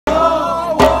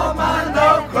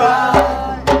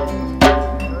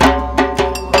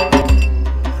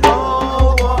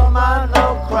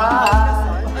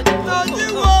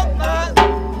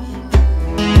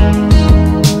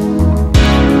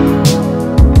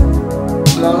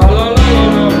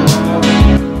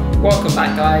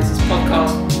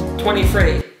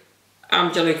23.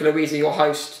 I'm Gianluca Luisi, your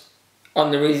host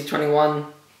on the Luisi 21.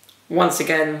 Once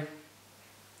again,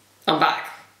 I'm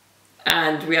back.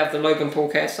 And we have the Logan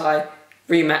Paul KSI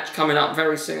rematch coming up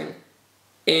very soon.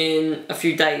 In a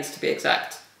few days, to be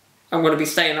exact. I'm going to be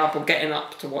staying up or getting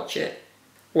up to watch it.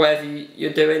 Whatever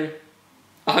you're doing,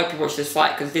 I hope you watch this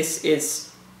fight, because this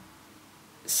is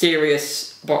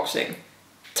serious boxing.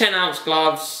 10-ounce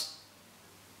gloves,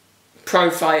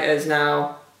 pro fighters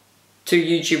now, 2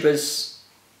 YouTubers,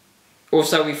 or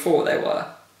so we thought they were,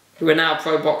 who are now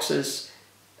pro boxers,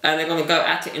 and they're going to go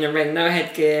at it in a ring, no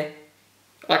headgear,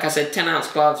 like I said,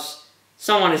 10-ounce gloves.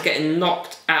 Someone is getting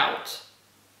knocked out,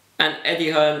 and Eddie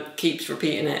Hearn keeps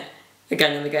repeating it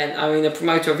again and again. I mean, a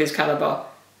promoter of his caliber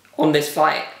on this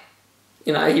fight,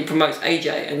 you know, he promotes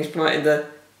AJ, and he's promoting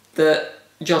the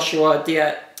Joshua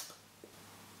Diaz,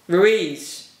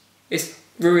 Ruiz. It's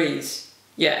Ruiz.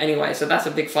 Yeah, anyway, so that's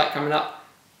a big fight coming up.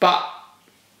 But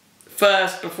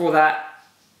first, before that,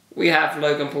 we have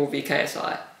Logan Paul v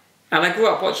KSI. And I grew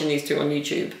up watching these two on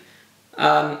YouTube.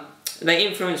 They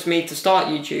influenced me to start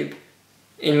YouTube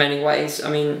in many ways. I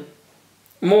mean,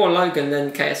 more Logan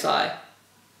than KSI.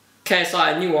 KSI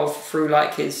I knew of through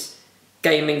like his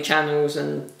gaming channels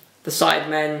and the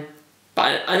Sidemen,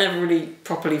 but I never really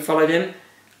properly followed him.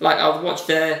 Like, I would watch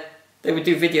they would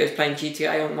do videos playing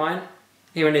GTA online,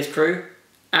 him and his crew,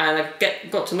 and I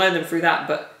got to know them through that,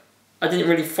 but I didn't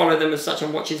really follow them as such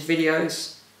and watch his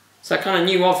videos. So I kind of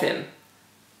knew of him,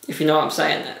 if you know what I'm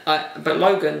saying. But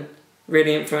Logan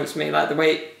really influenced me, like the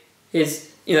way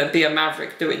his, you know, be a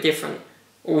maverick, do it different,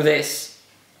 all this.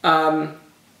 And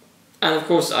of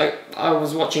course I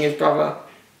was watching his brother,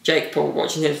 Jake Paul,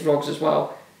 watching his vlogs as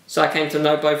well. So I came to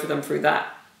know both of them through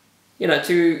that. You know,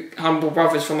 2 humble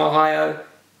brothers from Ohio,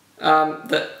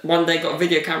 that one day got a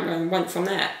video camera and went from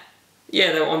there.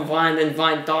 Yeah, they were on Vine, then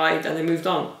Vine died, and they moved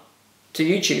on to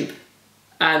YouTube.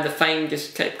 And the fame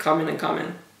just kept coming and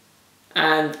coming.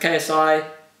 And KSI,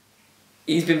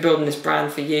 he's been building this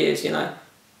brand for years, you know.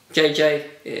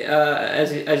 JJ,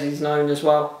 as he's known as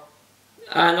well.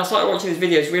 And I started watching his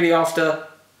videos really after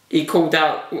he called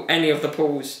out any of the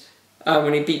Pauls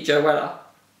when he beat Joe Weller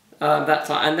that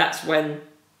time. And that's when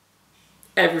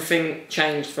everything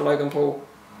changed for Logan Paul.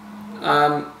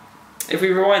 If we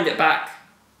rewind it back,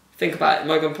 think about it,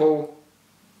 Logan Paul,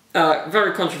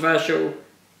 very controversial,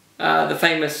 the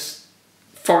famous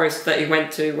forest that he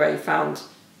went to where he found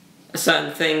a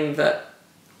certain thing that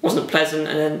wasn't pleasant,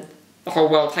 and then the whole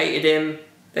world hated him,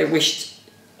 they wished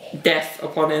death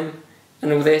upon him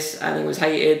and all this, and he was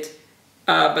hated.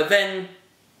 But then,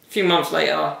 a few months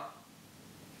later,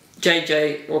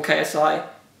 JJ, or KSI,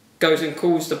 goes and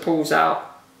calls the Pauls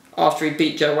out after he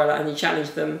beat Joe Weller, and he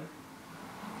challenged them,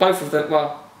 both of them,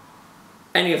 well,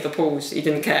 any of the Pauls, he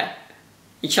didn't care.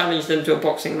 He challenged them to a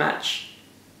boxing match.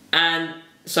 And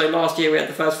so last year we had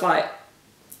the first fight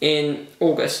in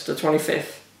August the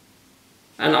 25th.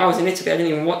 And I was in Italy, I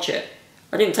didn't even watch it.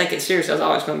 I didn't take it seriously, I was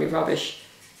like, oh, it's going to be rubbish.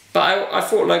 But I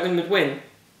thought Logan would win,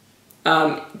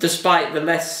 despite the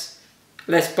less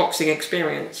boxing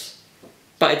experience.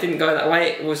 But it didn't go that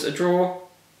way, it was a draw.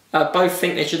 Both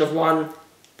think they should have won.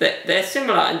 They're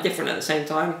similar and different at the same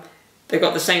time. They've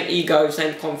got the same ego,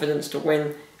 same confidence to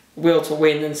win, will to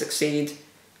win and succeed,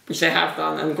 which they have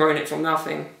done and grown it from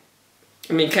nothing.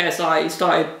 I mean, KSI, he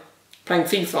started playing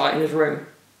FIFA in his room,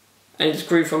 and he just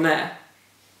grew from there.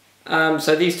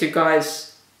 So these two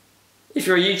guys, if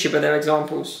you're a YouTuber, they're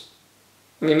examples.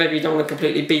 I mean, maybe you don't want to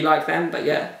completely be like them, but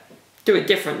yeah, do it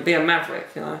different, be a maverick,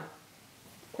 you know.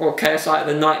 Or KSI,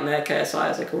 the Nightmare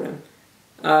KSI, as they call him.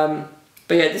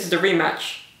 But yeah, this is the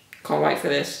rematch. Can't wait for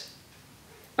this.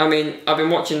 I mean, I've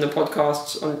been watching the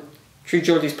podcasts on True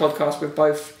Geordie's podcast with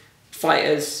both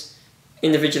fighters,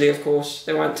 individually of course,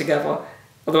 they weren't together,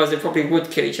 otherwise they probably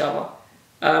would kill each other.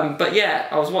 But yeah,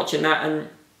 I was watching that, and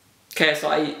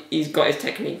KSI, he's got his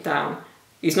technique down.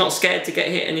 He's not scared to get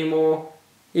hit anymore.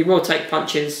 He will take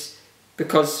punches,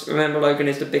 because remember, Logan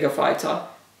is the bigger fighter.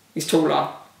 He's taller.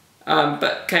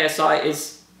 But KSI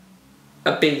is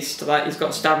a beast. Like, he's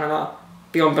got stamina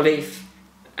beyond belief,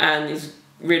 and he's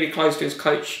really close to his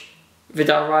coach,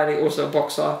 Vidal Riley, also a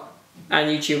boxer and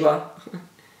YouTuber.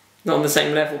 Not on the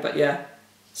same level, but yeah.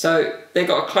 So they've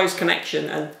got a close connection,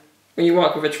 and when you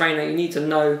work with a trainer, you need to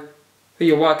know who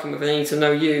you're working with, and they need to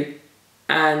know you.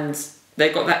 And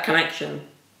they've got that connection.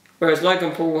 Whereas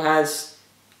Logan Paul has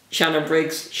Shannon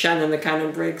the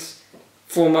Cannon Briggs,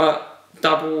 former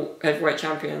double heavyweight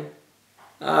champion.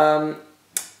 And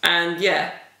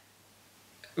yeah,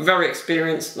 very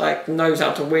experienced, like, knows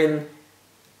how to win.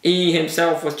 He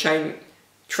himself was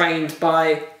trained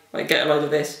by, like, get a load of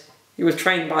this, he was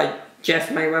trained by Jeff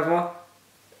Mayweather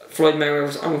Floyd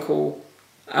Mayweather's uncle.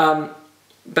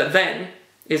 But then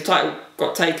his title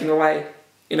got taken away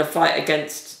in a fight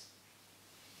against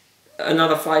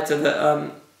another fighter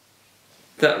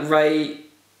that Ray...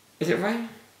 Is it Ray?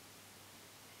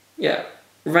 Yeah.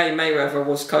 Ray Mayweather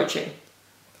was coaching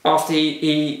after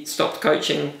he stopped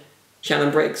coaching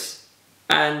Shannon Briggs.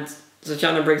 And so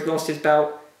Shannon Briggs lost his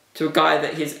belt to a guy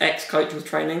that his ex-coach was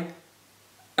training.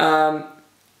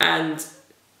 And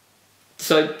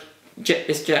so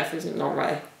it's Jeff, isn't it? Not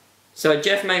Ray. So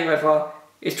Jeff Mayweather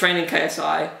is training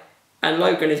KSI, and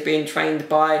Logan is being trained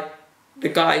by the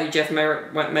guy who Jeff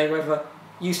Mayweather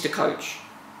used to coach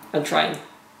and train.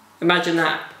 Imagine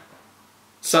that.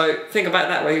 So think about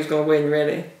that way, who's going to win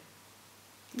really?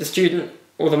 The student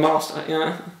or the master, you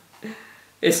know?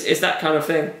 It's that kind of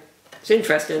thing. It's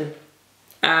interesting.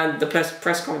 And the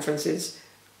press conferences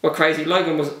were crazy.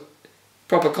 Logan was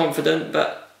proper confident,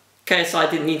 but KSI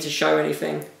didn't need to show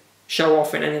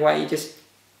off in any way.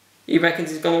 He reckons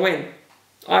he's going to win.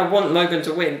 I want Logan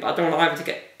to win, but I don't want either to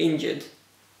get injured.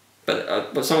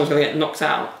 But someone's going to get knocked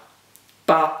out.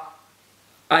 But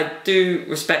I do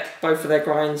respect both of their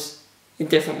grinds in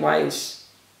different ways.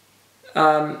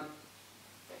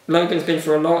 Logan's been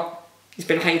through a lot. He's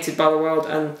been hated by the world,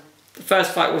 and the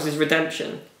first fight was his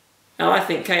redemption. And I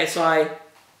think KSI,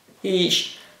 he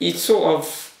sort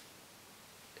of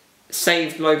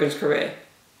saved Logan's career,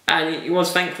 and he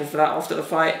was thankful for that after the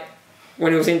fight.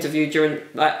 When he was interviewed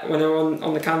when they were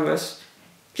on the canvas,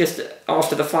 just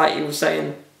after the fight, he was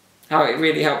saying how it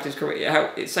really helped his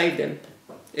career. It saved him.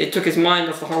 It took his mind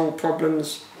off the whole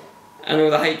problems and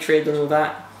all the hatred and all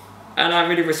that. And I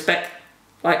really respect,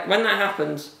 like, when that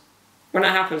happens,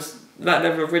 that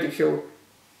level of ridicule,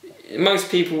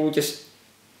 most people will just,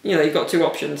 you know, you've got two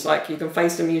options. Like, you can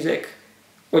face the music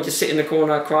or just sit in the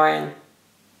corner crying.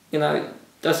 You know,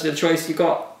 that's the choice you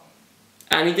got.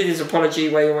 And he did his apology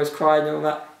where he always cried and all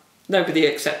that. Nobody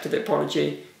accepted the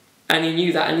apology. And he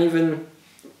knew that. And even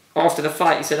after the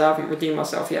fight, he said, I haven't redeemed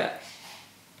myself yet.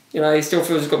 You know, he still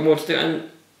feels he's got more to do. And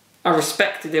I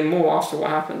respected him more after what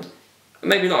happened.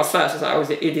 Maybe not at first. I was like, oh, he's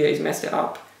an idiot, he's messed it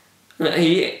up. And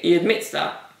he admits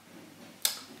that.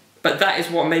 But that is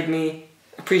what made me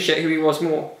appreciate who he was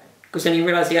more. Because then he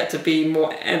realised he had to be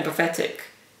more empathetic.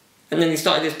 And then he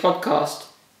started his podcast.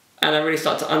 And I really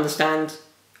started to understand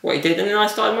what he did. And then I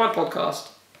started my podcast.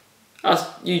 Us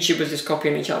YouTubers just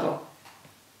copying each other.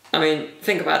 I mean,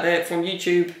 think about it, from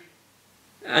YouTube,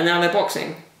 and now they're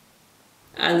boxing.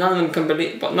 And none of them can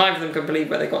believe, but neither of them can believe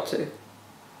where they got to.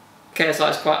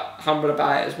 KSI is quite humble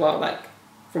about it as well, like,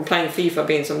 from playing FIFA,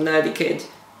 being some nerdy kid,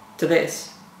 to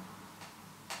this.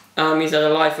 He's had a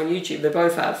life on YouTube, they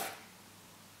both have.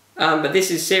 But this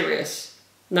is serious.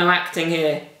 No acting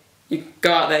here. You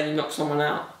go out there and you knock someone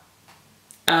out.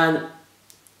 And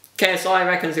KSI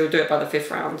reckons he'll do it by the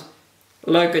 5th round.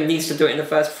 Logan needs to do it in the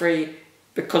first 3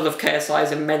 because of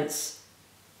KSI's immense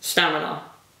stamina,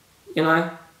 you know?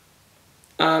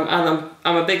 And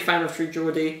I'm a big fan of True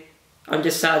Geordie. I'm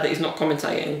just sad that he's not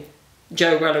commentating.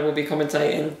 Joe Weller will be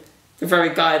commentating. The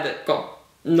very guy that got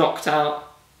knocked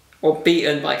out or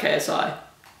beaten by KSI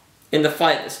in the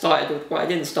fight that started with, well, it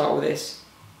didn't start with this.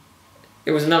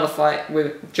 It was another fight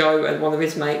with Joe and one of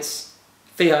his mates,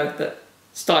 Theo, that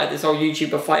started this whole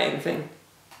YouTuber fighting thing.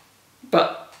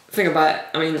 But think about it,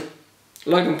 I mean,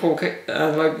 Logan Paul,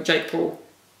 Jake Paul,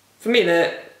 for me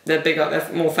they're bigger,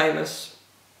 they're more famous.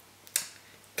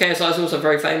 KSI is also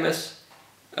very famous,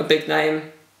 a big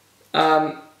name.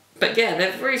 But yeah,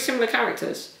 they're very similar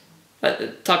characters. Like the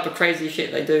type of crazy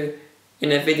shit they do in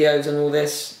their videos and all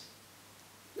this.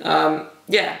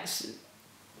 Yeah,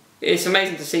 it's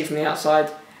amazing to see from the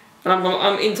outside. And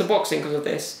I'm into boxing because of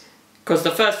this. Because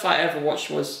the first fight I ever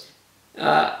watched was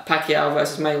Pacquiao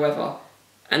versus Mayweather.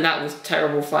 And that was a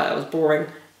terrible fight, that was boring.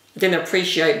 I didn't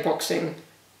appreciate boxing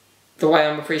the way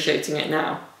I'm appreciating it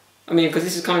now. I mean, because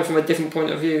this is coming from a different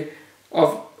point of view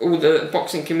of all the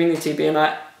boxing community being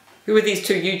like, who are these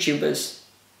two YouTubers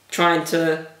trying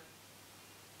to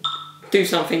do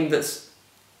something that's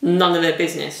none of their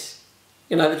business?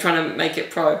 You know, they're trying to make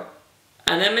it pro.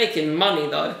 And they're making money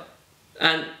though.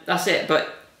 And that's it.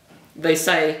 But they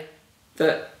say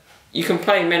that you can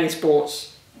play many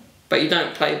sports, but you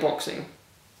don't play boxing.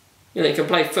 You know, you can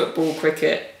play football,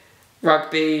 cricket,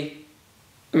 rugby,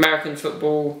 American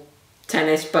football,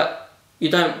 tennis, but you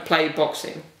don't play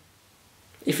boxing.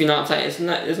 If you know what I'm saying.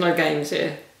 There's no games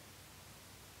here.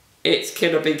 It's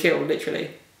kill or be killed,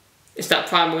 literally. It's that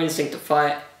primal instinct to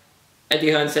fight.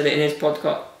 Eddie Hearn said it in his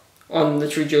podcast, on the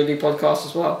True Geordie podcast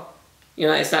as well. You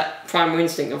know, it's that primal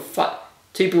instinct of fight.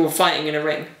 Two people fighting in a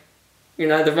ring. You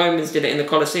know, the Romans did it in the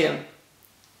Colosseum.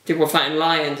 People were fighting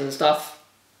lions and stuff.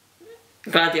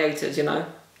 gladiators, you know.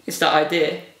 It's that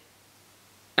idea.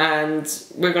 And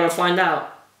we're going to find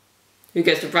out who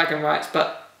gets the bragging rights.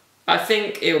 But I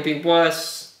think it'll be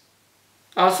worse.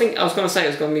 I was going to say it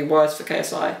was going to be worse for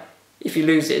KSI if he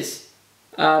loses.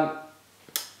 For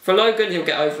Logan, he'll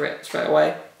get over it straight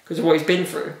away because of what he's been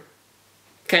through.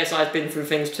 KSI's been through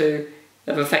things too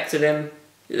that have affected him.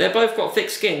 They've both got thick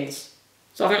skins.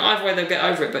 So I think either way they'll get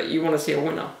over it, but you want to see a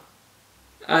winner.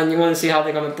 And you want to see how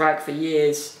they're going to brag for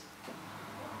years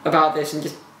about this, and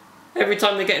just every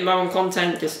time they get low on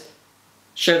content, just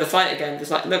show the fight again.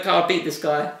 Just like, look how I beat this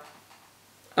guy.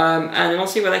 And we'll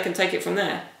see where they can take it from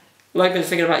there. Logan's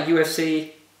thinking about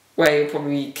UFC, where he'll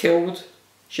probably be killed.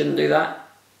 Shouldn't do that.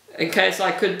 And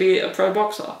KSI could be a pro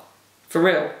boxer. For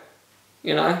real.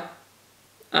 You know?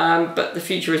 But the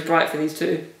future is bright for these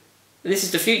two. This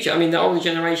is the future. I mean, the older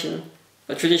generation,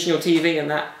 the traditional TV and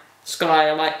that, Sky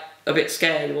are like a bit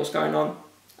scared of what's going on.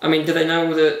 I mean, do they know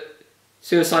all the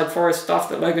Suicide Forest stuff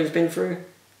that Logan's been through?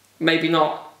 Maybe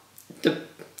not.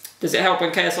 Does it help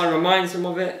when KSI reminds them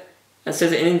of it and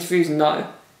says it in interviews?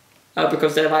 No.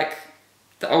 Because they're like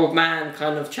the old man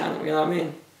kind of channel, you know what I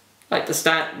mean? Like the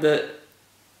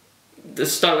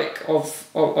stoic of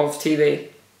TV.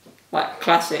 Like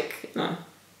classic, you know?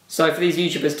 So for these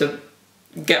YouTubers to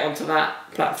get onto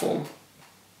that platform,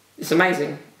 it's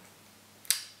amazing.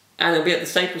 And it'll be at the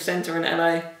Staples Center in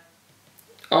LA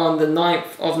on the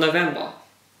 9th of November.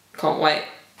 Can't wait.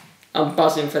 I'm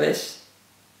buzzing for this.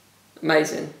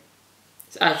 Amazing.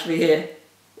 It's actually here.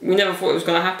 We never thought it was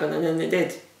going to happen, and then it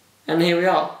did. And here we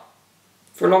are.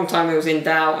 For a long time it was in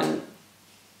doubt and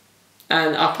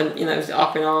up and it was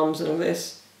up in arms and all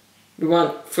this. We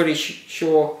weren't fully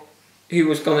sure who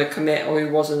was going to commit or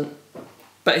who wasn't.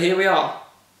 But here we are.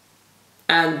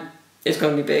 And it's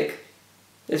going to be big.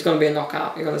 It's going to be a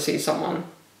knockout. You're going to see someone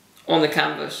on the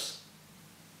canvas.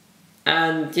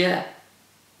 And yeah,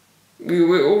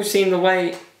 we've all seen the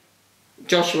way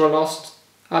Joshua lost,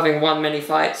 having won many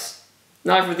fights.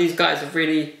 Neither of these guys have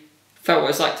really felt what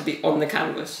it's like to be on the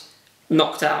canvas,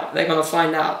 knocked out. They're going to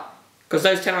find out. Because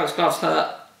those 10-ounce gloves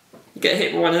hurt. You get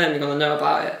hit with one of them, you're going to know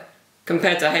about it.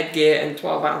 Compared to headgear and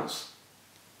 12-ounce.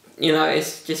 You know,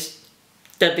 it's just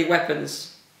deadly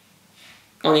weapons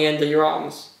on the end of your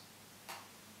arms.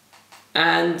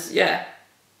 And yeah,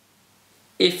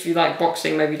 if you like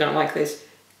boxing, maybe you don't like this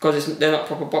because they're not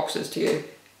proper boxers to you.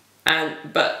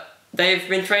 But they've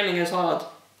been training as hard.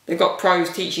 They've got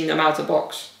pros teaching them how to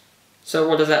box. So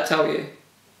what does that tell you?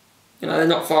 You know, they're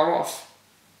not far off.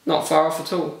 Not far off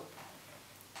at all.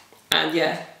 And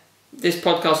yeah, this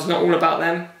podcast is not all about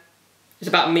them. It's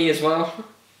about me as well.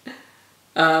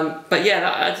 But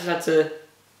yeah, I just had to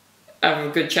have a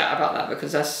good chat about that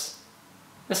because that's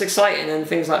exciting, and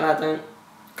things like that don't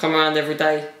come around every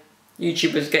day.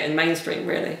 YouTubers getting mainstream,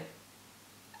 really.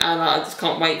 And I just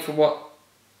can't wait for what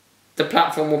the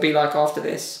platform will be like after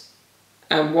this,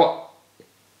 and what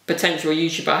potential a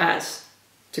YouTuber has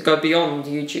to go beyond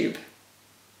YouTube.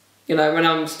 You know, when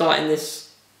I'm starting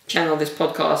this channel, this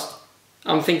podcast,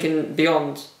 I'm thinking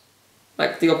beyond,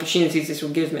 like the opportunities this will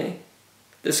give me,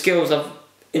 the skills I've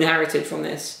inherited from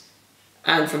this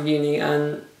and from uni,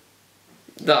 and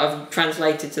that I've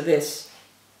translated to this,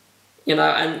 you know.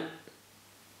 And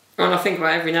when I think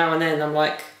about it every now and then, I'm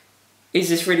like, is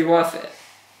this really worth it?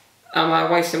 Am I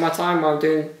wasting my time while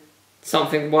doing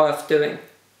something worth doing?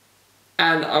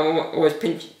 And I'm always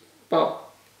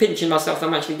pinching myself that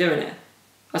I'm actually doing it.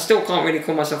 I still can't really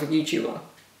call myself a YouTuber. I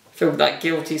feel like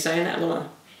guilty saying it, I don't know.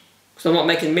 Because I'm not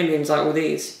making millions like all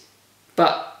these.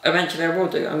 But eventually I will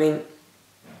do. I mean,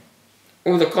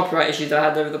 all the copyright issues I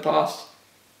had over the past,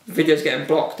 videos getting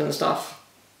blocked and stuff.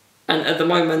 And at the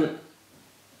moment,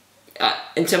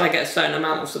 until I get a certain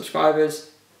amount of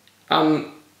subscribers,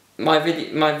 my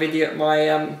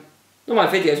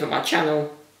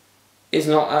channel is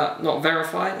not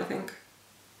verified, I think.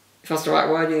 If that's the right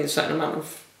word, you need a certain amount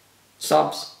of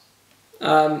subs.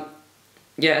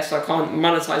 Yeah, so I can't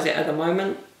monetize it at the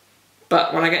moment.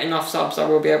 But when I get enough subs, I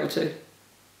will be able to.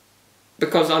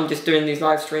 Because I'm just doing these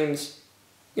live streams,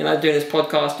 you know, doing this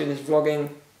podcast, doing this vlogging.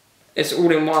 It's all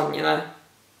in one, you know.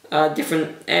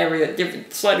 Different area,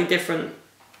 slightly different,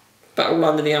 but all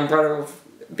under the umbrella of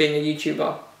being a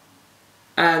YouTuber.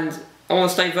 And I want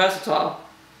to stay versatile,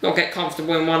 not get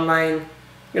comfortable in one lane.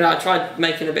 You know, I tried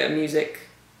making a bit of music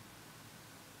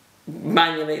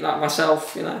manually, like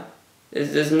myself, you know.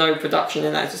 There's no production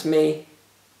in that, it's just me.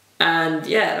 And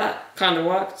yeah, that kind of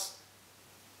worked.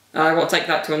 I've got to take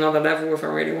that to another level if I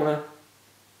really want to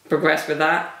progress with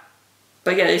that.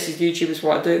 But yeah, this is YouTube, is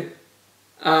what I do.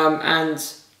 And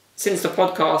since the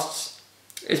podcasts,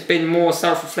 it's been more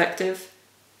self-reflective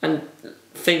and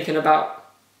thinking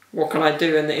about what can I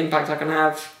do and the impact I can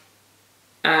have,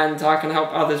 and how I can help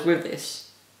others with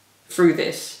this, through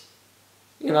this.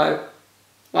 You know,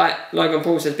 like Logan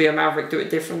Paul says, be a maverick, do it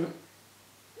different.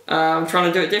 I'm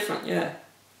trying to do it different, yeah.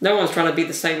 No one's trying to be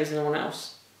the same as anyone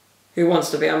else. Who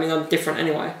wants to be? I mean, I'm different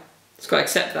anyway. Just got to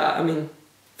accept that. I mean,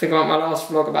 think about my last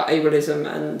vlog about ableism,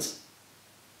 and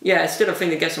yeah, it's still a thing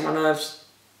that gets on my nerves.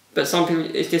 But some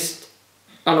people, it's just,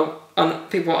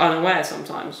 people are unaware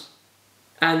sometimes.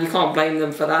 And you can't blame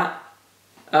them for that.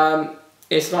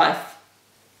 It's life.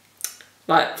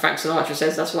 Like Frank Sinatra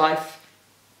says, that's life.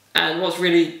 And what's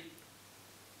really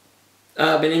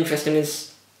been interesting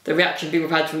is the reaction people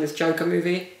have had from this Joker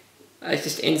movie. It's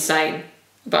just insane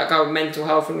about going mental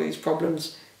health and all these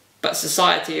problems. But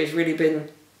society has really been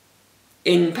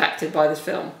impacted by this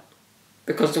film,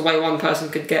 because the way one person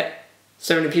could get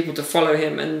so many people to follow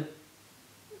him and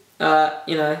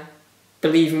you know,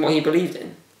 believe in what he believed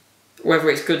in, whether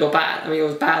it's good or bad. I mean, it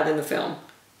was bad in the film.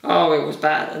 Oh, it was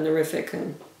bad and horrific,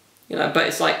 and you know, but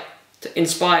it's like to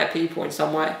inspire people in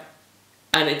some way,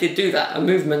 and it did do that, a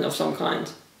movement of some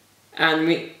kind,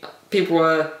 and people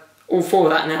were all for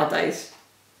that nowadays.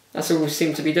 That's all we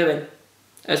seem to be doing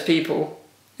as people,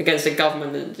 against a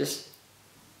government that just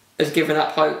has given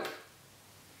up hope.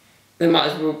 They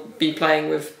might as well be playing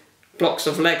with blocks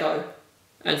of Lego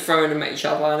and throwing them at each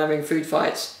other and having food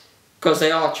fights, because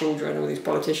they are children, all these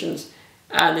politicians,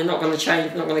 and they're not going to change,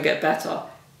 they're not going to get better,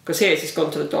 because here it's just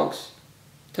gone to the dogs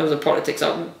in terms of politics.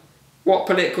 What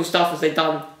political stuff have they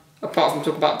done apart from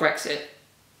talk about Brexit?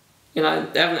 You know,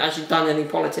 they haven't actually done any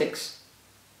politics,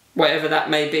 whatever that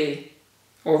may be,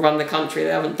 or run the country. They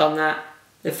haven't done that.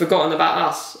 They've forgotten about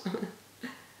us.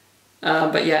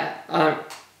 But yeah,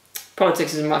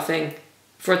 politics isn't my thing.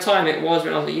 For a time it was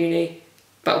when I was at uni,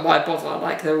 but why bother?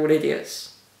 Like, they're all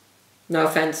idiots. No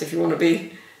offence if you want to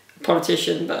be a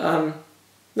politician, but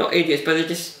not idiots, but they're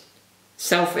just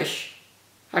selfish.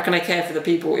 How can they care for the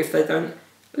people if they don't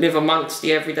live amongst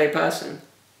the everyday person?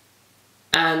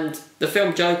 And the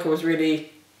film Joker was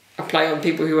really a play on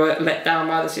people who were let down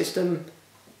by the system,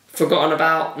 forgotten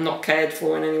about, not cared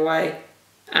for in any way,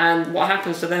 and what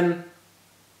happens to them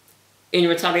in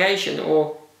retaliation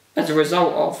or as a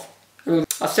result of.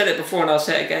 I've said it before and I'll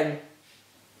say it again,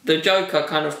 the Joker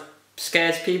kind of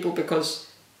scares people, because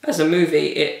as a movie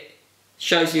it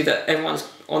shows you that everyone's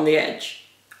on the edge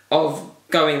of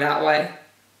going that way.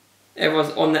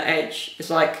 Everyone's on the edge. It's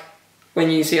like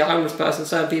when you see a homeless person,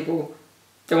 certain people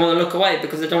don't want to look away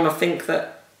because they don't want to think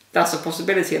that that's a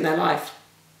possibility in their life.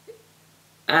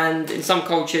 And in some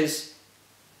cultures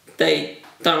they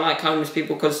don't like homeless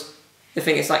people because they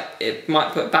think it's like it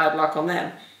might put bad luck on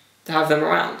them to have them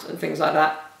around and things like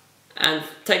that. And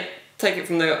take it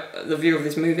from the view of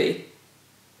this movie,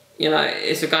 you know,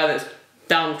 it's a guy that's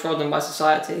downtrodden by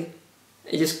society.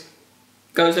 He just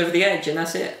goes over the edge and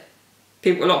that's it.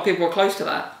 A lot of people are close to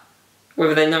that,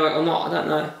 whether they know it or not, I don't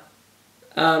know.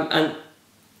 And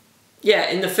yeah,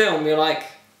 in the film you're like,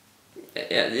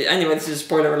 anyway, this is a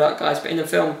spoiler alert guys, but in the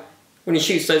film when he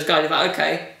shoots those guys you're like,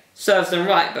 okay, serves them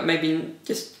right, but maybe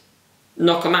just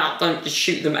knock them out, don't just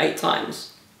shoot them 8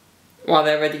 times while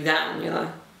they're already down, you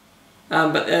know.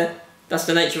 But that's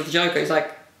the nature of the Joker. It's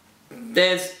like,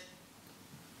 there's,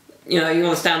 you know, you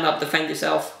want to stand up, defend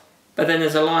yourself, but then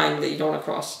there's a line that you don't want to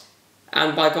cross,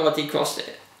 and by God he crossed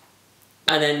it,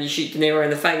 and then you shoot De Niro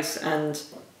in the face, and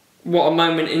what a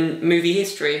moment in movie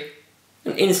history,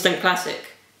 an instant classic.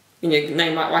 You know, a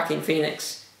name like Joaquin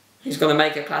Phoenix, who's going to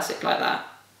make a classic like that.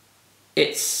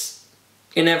 It's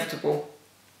inevitable.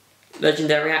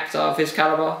 Legendary actor of his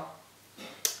calibre.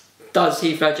 Does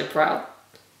Heath Ledger proud?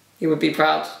 He would be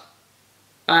proud.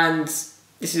 And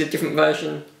this is a different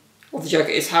version of the Joker.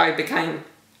 It's how he became,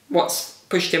 what's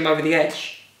pushed him over the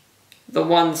edge. The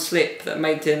one slip that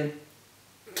made him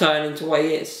turn into what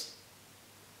he is.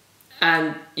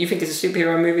 And you think it's a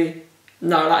superhero movie?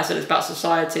 No, like I said, it's about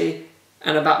society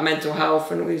and about mental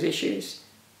health and all these issues.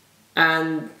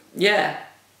 And yeah,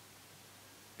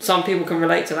 some people can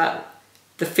relate to that.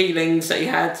 The feelings that he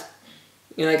had,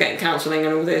 you know, getting counselling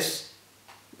and all this.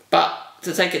 But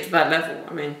to take it to that level,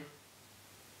 I mean,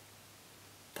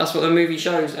 that's what the movie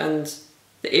shows. And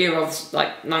the era of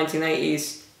like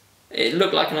 1980s, it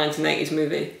looked like a 1980s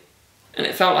movie, and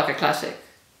it felt like a classic.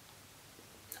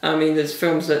 I mean, there's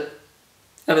films that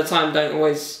at the time don't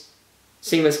always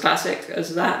seem as classic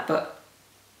as that, but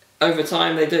over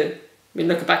time they do. I mean,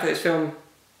 look back at this film,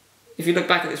 if you look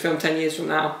back at this film 10 years from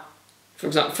now, for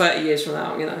example, 30 years from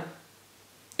now, you know,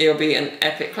 it'll be an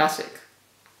epic classic.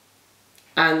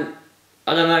 And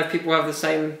I don't know if people have the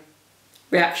same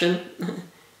reaction,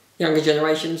 younger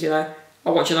generations, you know. I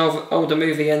watch an older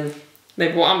movie and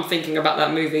maybe what I'm thinking about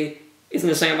that movie isn't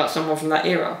the same about someone from that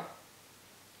era.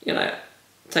 You know,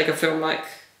 take a film like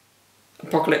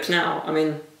Apocalypse Now. I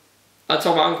mean, I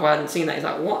told my uncle I hadn't seen that. He's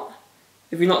like, what?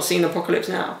 Have you not seen Apocalypse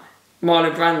Now?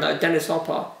 Marlon Brando, Dennis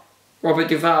Hopper, Robert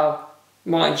Duvall,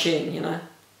 Martin Sheen, you know?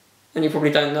 And you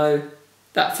probably don't know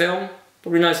that film.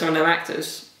 Probably know some of them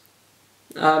actors.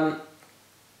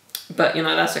 But, you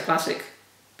know, that's a classic.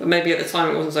 But maybe at the time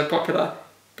it wasn't so popular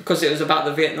because it was about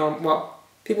the Vietnam... Well,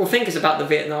 people think it's about the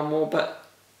Vietnam War, but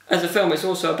as a film it's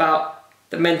also about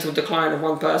the mental decline of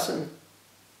one person.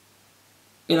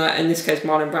 You know, in this case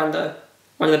Marlon Brando,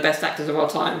 one of the best actors of our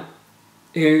time,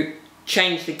 who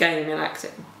changed the game in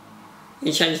acting.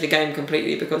 He changed the game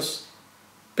completely because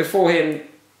before him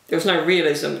there was no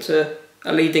realism to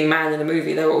a leading man in a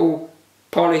movie. They were all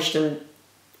polished and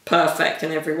perfect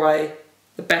in every way.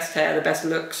 The best hair, the best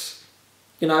looks,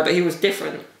 you know, but he was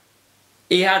different.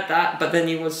 He had that, but then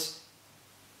he was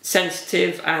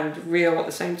sensitive and real at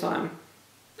the same time,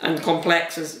 and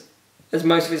complex as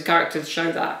most of his characters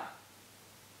show that.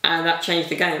 And that changed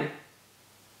the game.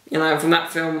 You know, from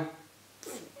that film,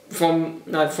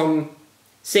 from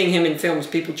seeing him in films,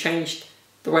 people changed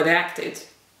the way they acted.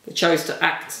 They chose to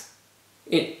act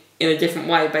in a different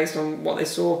way based on what they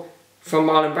saw from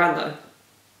Marlon Brando,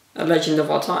 a legend of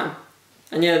our time.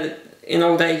 And yeah, in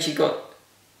old age he got,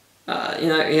 you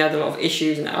know, he had a lot of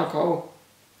issues and alcohol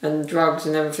and drugs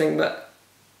and everything, but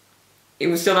he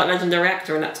was still that legendary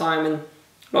actor in that time, and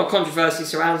a lot of controversy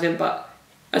surrounds him, but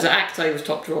as an actor he was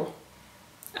top draw.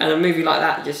 And a movie like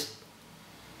that just,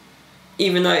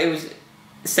 even though it was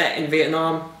set in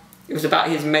Vietnam, it was about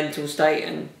his mental state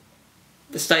and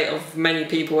the state of many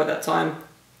people at that time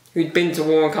who'd been to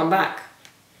war and come back,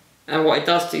 and what it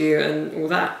does to you and all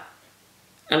that.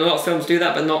 And a lot of films do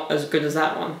that, but not as good as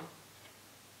that one.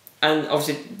 And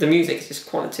obviously the music is just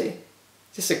quality.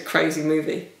 It's just a crazy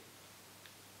movie.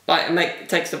 Like, it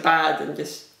takes the bad and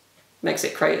just makes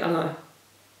it crazy. I don't know.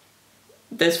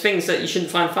 There's things that you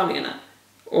shouldn't find funny in it.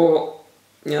 Or,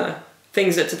 you know,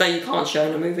 things that today you can't show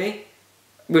in a movie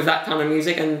with that kind of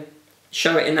music and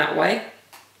show it in that way.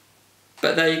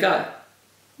 But there you go. I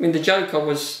mean, the Joker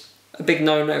was a big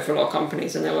no-no for a lot of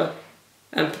companies,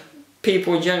 and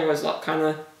people in general was like kind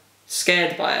of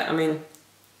scared by it. I mean,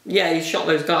 yeah, he shot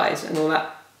those guys and all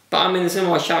that, but I'm in the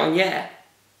cinema shouting, yeah.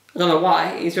 I don't know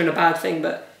why, he's doing a bad thing,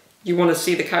 but you want to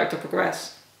see the character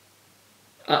progress.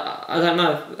 I don't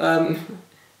know.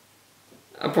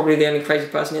 I'm probably the only crazy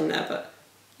person in there, but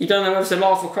you don't know whether to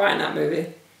laugh or cry in that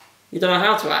movie. You don't know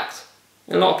how to act.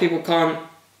 And a lot of people can't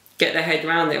get their head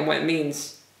around it and what it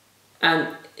means. And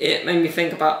it made me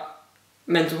think about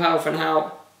mental health and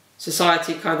how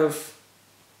society kind of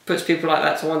puts people like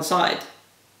that to one side.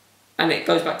 And it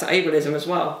goes back to ableism as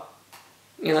well.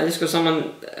 You know, just because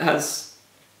someone has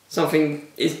something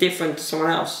is different to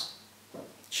someone else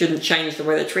shouldn't change the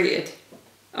way they're treated.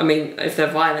 I mean, if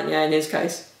they're violent, yeah, in his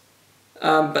case.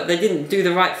 But they didn't do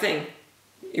the right thing.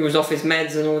 He was off his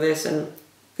meds and all this, and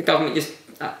the government just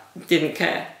didn't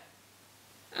care.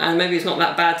 And maybe it's not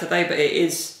that bad today, but it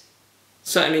is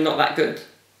certainly not that good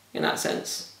in that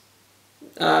sense.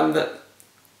 That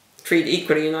treat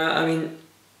equally, you know. I mean,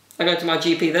 I go to my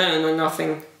GP, they don't know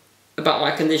nothing about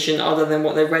my condition other than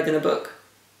what they've read in a book.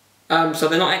 So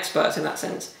they're not experts in that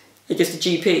sense. They're just a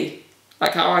GP.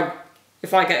 Like how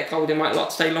if I get a cold, it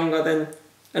might stay longer than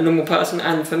a normal person.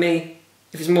 And for me,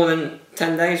 if it's more than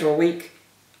 10 days or a week,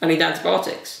 I need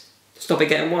antibiotics to stop it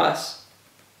getting worse.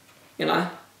 You know?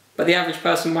 But the average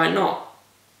person might not.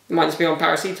 They might just be on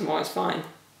paracetamol, it's fine.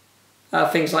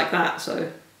 Things like that.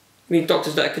 So we need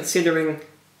doctors that are considering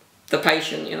the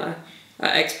patient, you know,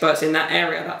 experts in that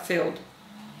area, that field.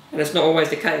 And it's not always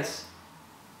the case.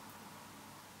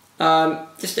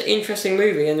 Just an interesting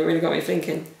movie, and it really got me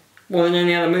thinking. More than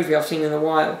any other movie I've seen in a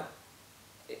while.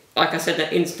 Like I said,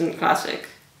 an instant classic.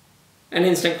 An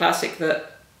instant classic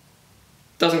that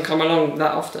doesn't come along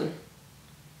that often.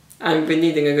 And we've been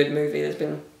needing a good movie. There's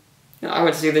been... You know, I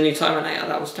went to see the new Terminator,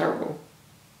 that was terrible.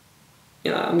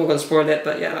 You know, I'm not going to spoil it,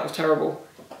 but yeah, that was terrible.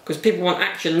 Because people want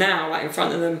action now, like in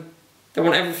front of them. They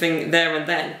want everything there and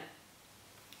then.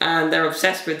 And they're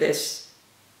obsessed with this.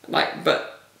 Like,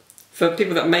 but for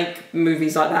people that make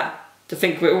movies like that, to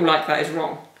think we're all like that is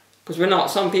wrong. Because we're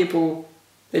not. Some people,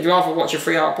 they'd rather watch a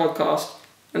 3-hour podcast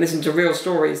and listen to real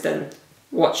stories than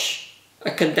watch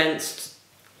a condensed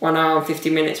 1 hour and 50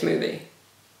 minutes movie.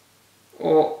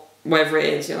 Or whatever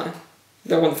it is, you know.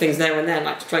 They want things there and then,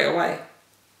 like straight away.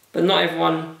 But not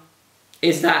everyone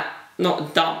is that,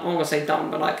 not dumb, I'm not going to say dumb,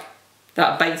 but like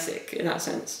that basic in that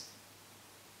sense.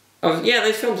 Yeah,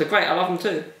 those films are great, I love them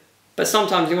too. But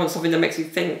sometimes you want something that makes you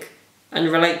think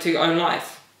and relate to your own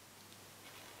life.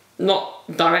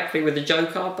 Not directly with the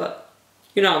Joker, but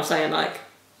You know what I'm saying? Like,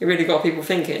 it really got people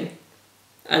thinking.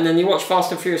 And then you watch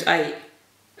Fast and Furious 8,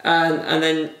 and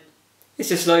then it's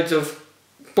just loads of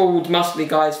bald, muscly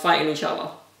guys fighting each other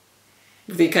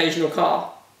with the occasional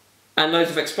car, and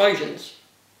loads of explosions.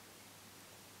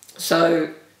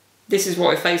 So this is what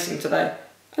we're facing today,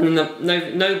 and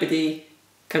nobody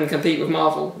can compete with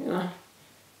Marvel, you know.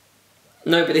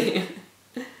 Nobody.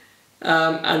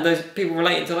 And those people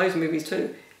relating to those movies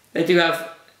too. They do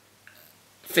have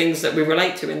things that we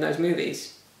relate to in those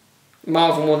movies.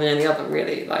 Marvel more than any other,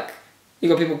 really. Like, you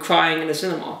got people crying in the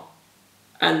cinema,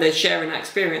 and they're sharing that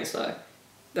experience though.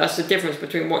 That's the difference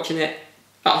between watching it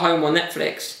at home on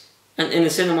Netflix and in the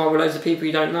cinema with loads of people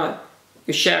you don't know.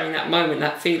 You're sharing that moment,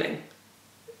 that feeling.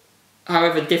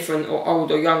 However different or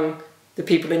old or young the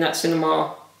people in that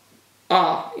cinema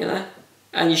are, you know,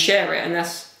 and you share it, and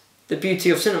that's the beauty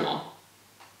of cinema.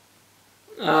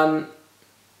 And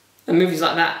movies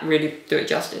like that really do it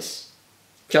justice.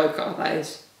 Joker, that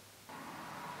is.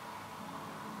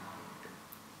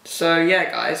 So yeah,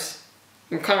 guys,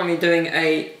 I'm currently doing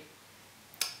a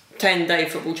 10-day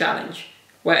football challenge,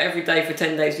 where every day for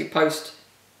 10 days you post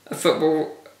a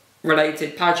football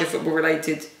related, Padgett football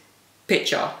related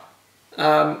picture,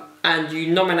 and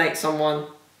you nominate someone.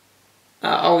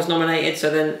 I was nominated, so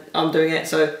then I'm doing it.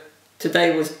 So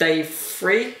today was day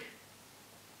 3.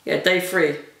 Yeah, day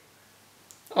 3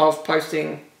 of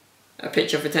posting a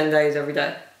picture for 10 days every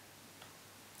day.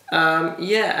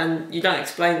 Yeah, and you don't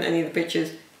explain any of the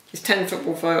pictures, just 10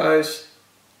 football photos,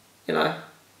 you know,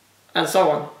 and so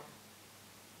on.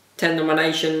 10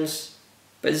 nominations,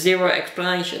 but 0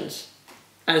 explanations.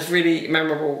 And it's really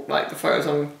memorable, like the photos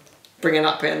I'm bringing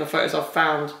up here and the photos I've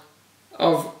found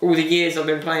of all the years I've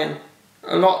been playing.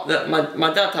 A lot that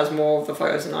my dad has more of the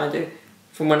photos than I do,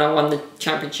 from when I won the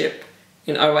championship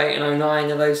in 08 and 09,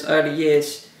 and those early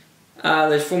years,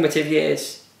 those formative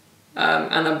years.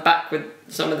 And I'm back with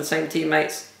some of the same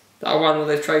teammates that I won all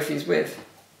those trophies with.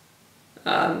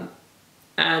 And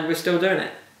we're still doing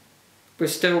it. We're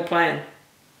still playing.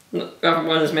 We haven't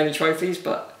won as many trophies,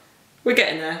 but we're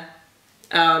getting there.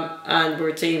 And we're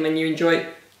a team, and you enjoy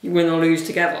it. You win or lose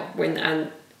together. Win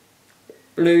and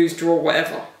lose, draw,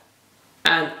 whatever.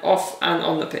 And off and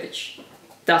on the pitch.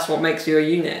 That's what makes you a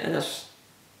unit, and that's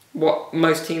what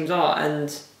most teams are.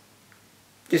 And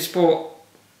this sport,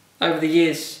 over the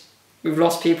years, we've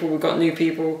lost people, we've got new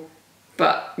people,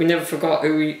 but we never forgot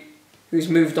who's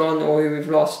moved on or who we've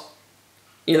lost,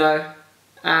 you know.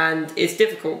 And it's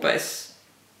difficult, but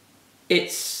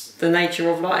it's the nature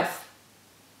of life.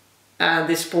 And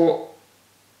this sport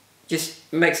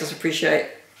just makes us appreciate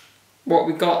what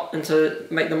we got and to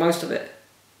make the most of it.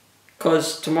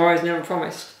 Because tomorrow is never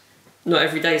promised. Not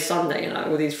every day is Sunday, you know,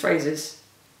 all these phrases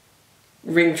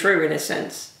ring true in a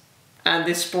sense. And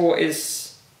this sport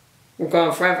will go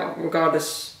on forever,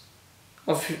 regardless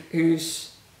of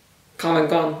who's come and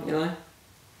gone, you know.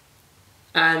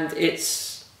 And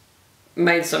it's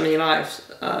made so many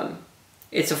lives.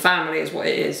 It's a family is what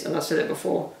it is, and I said it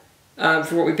before.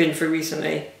 For what we've been through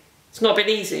recently, it's not been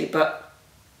easy, but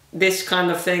this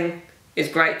kind of thing is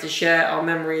great to share our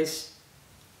memories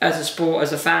as a sport,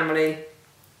 as a family,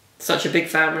 such a big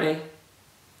family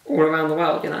all around the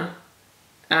world, you know.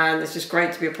 And it's just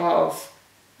great to be a part of.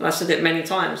 And I said it many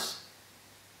times,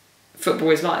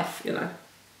 football is life, you know.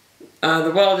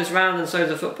 The world is round and so is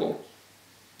the football.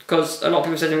 Because a lot of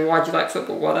people say to me, why do you like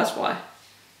football? Well, that's why.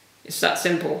 It's that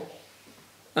simple.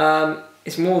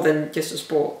 It's more than just a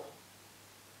sport.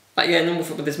 Like, yeah, normal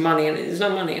football, there's money in it. There's no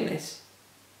money in this.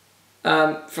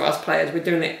 For us players, we're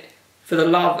doing it for the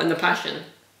love and the passion.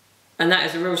 And that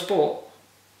is a real sport.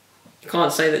 You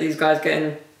can't say that these guys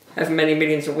getting however many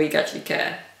millions a week actually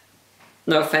care.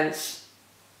 No offence.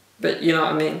 But you know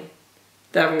what I mean?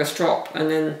 They're having a strop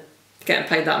and then getting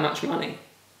paid that much money.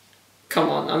 Come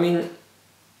on, I mean,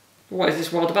 what is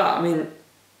this world about? I mean,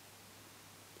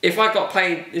 if I got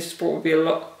paid, this sport would be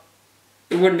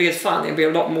it wouldn't be as fun, it'd be a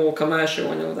lot more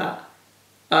commercial and all that.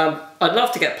 I'd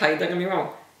love to get paid, don't get me wrong.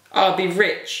 I'd be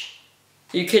rich.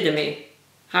 Are you kidding me?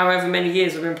 However many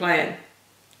years I've been playing.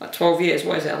 Like 12 years,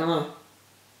 what is it? I don't know.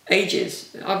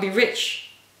 Ages. I'd be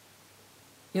rich.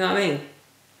 You know what I mean?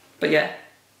 But yeah.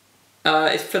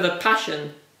 It's for the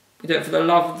passion. We do it for the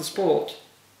love of the sport.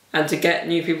 And to get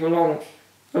new people along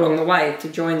the way, to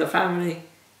join the family.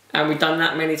 And we've done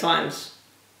that many times.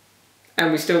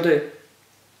 And we still do.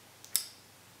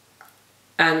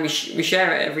 And we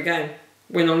share it every game.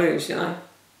 Win or lose, you know.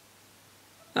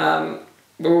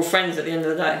 We're all friends at the end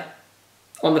of the day.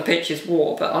 On the pitch is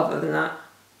war, but other than that,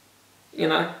 you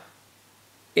know,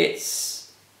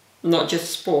 it's not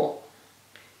just sport.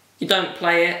 You don't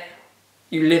play it,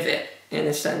 you live it, in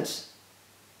a sense.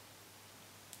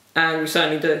 And we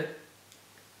certainly do.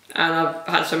 And I've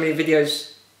had so many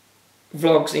videos,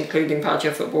 vlogs, including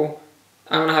Powerchair Football.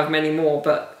 I'm going to have many more,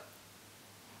 but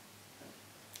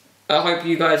I hope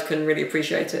you guys can really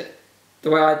appreciate it.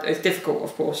 It's difficult,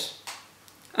 of course.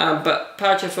 But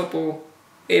Powerchair Football,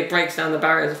 it breaks down the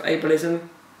barriers of ableism,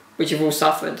 which you've all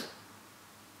suffered.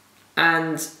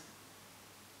 And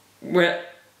we're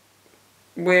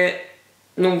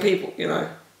normal people, you know,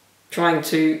 trying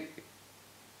to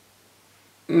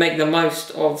make the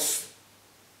most of,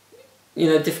 you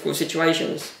know, difficult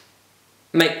situations.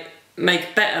 Make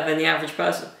better than the average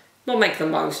person. Not make the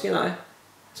most, you know.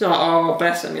 It's not like, oh,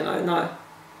 bless them, you know, no.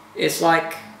 It's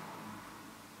like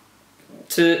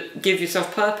to give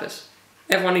yourself purpose.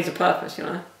 Everyone needs a purpose, you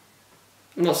know.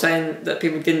 I'm not saying that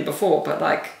people didn't before, but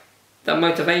like that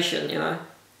motivation, you know,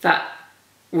 that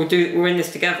we're in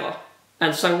this together.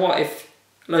 And so what if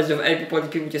loads of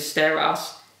able-bodied people just stare at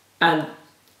us and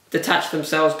detach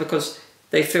themselves because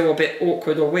they feel a bit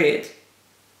awkward or weird?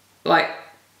 Like,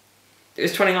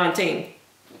 it's 2019.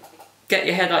 Get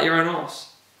your head out your own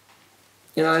arse.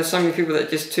 You know, there's so many people that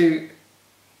are just too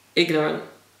ignorant.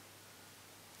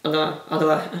 I don't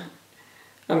know.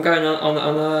 I'm going on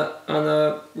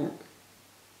a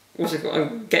what's it called?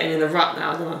 I'm getting in a rut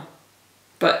now, I don't know.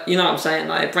 But you know what I'm saying,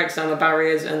 like it breaks down the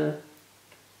barriers, and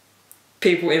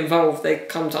people involved, they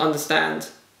come to understand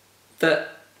that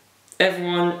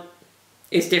everyone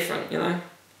is different, you know.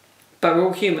 But we're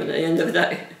all human at the end of the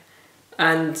day.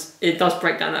 And it does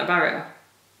break down that barrier.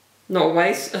 Not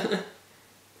always,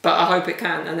 but I hope it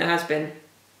can, and it has been.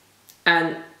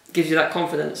 And gives you that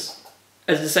confidence.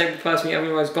 As a disabled person, you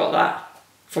haven't always got that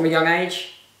from a young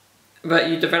age. But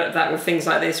you develop that with things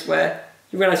like this, where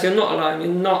you realise you're not alone,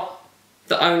 you're not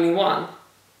the only one.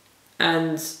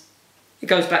 And it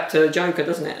goes back to Joker,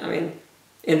 doesn't it? I mean,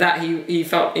 in that he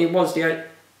felt he was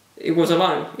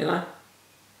alone, you know.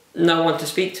 No one to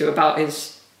speak to about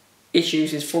his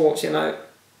issues, his thoughts, you know,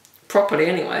 properly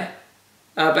anyway.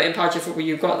 But in Powerchair Football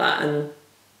you've got that, and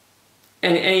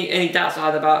any doubts I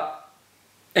had about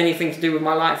anything to do with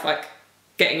my life, like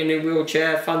getting a new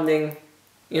wheelchair, funding,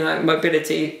 you know,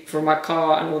 mobility for my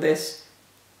car and all this,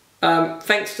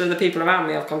 thanks to the people around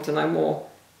me I've come to know more,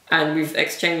 and we've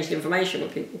exchanged information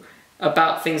with people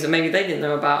about things that maybe they didn't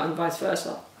know about, and vice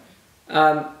versa.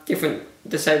 Different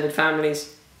disabled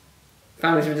families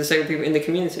with disabled people in the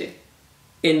community,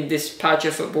 in this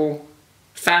Powerchair Football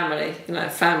family, you know,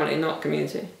 family, not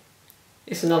community.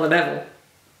 It's another level.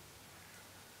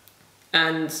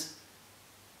 And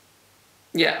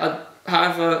yeah,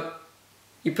 however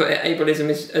you put it, ableism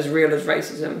is as real as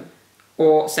racism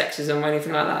or sexism or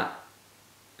anything like that.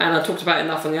 And I talked about it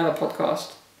enough on the other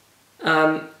podcast.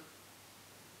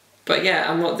 But yeah,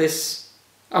 I'm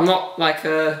not like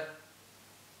a,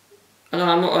 I don't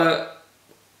know, I'm not a,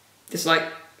 this like, I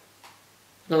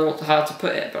don't know how to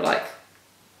put it, but like,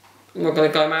 I'm not going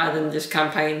to go mad and just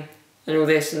campaign and all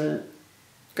this and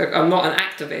go, I'm not an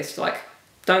activist. Like,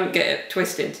 don't get it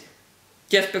twisted.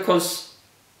 Just because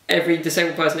every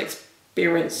disabled person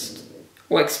experiences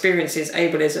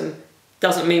ableism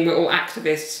doesn't mean we're all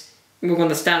activists and we're going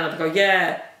to stand up and go,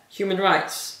 yeah, human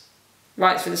rights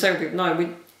for disabled people.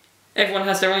 No, everyone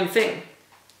has their own thing.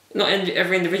 Not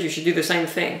every individual should do the same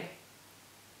thing.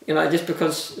 You know, just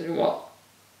because, what?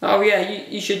 Oh yeah,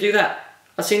 you should do that.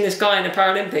 I've seen this guy in the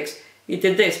Paralympics, he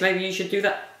did this, maybe you should do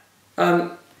that.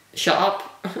 Shut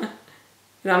up. You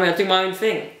know what I mean? I do my own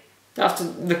thing. I have to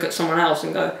look at someone else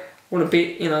and go, want to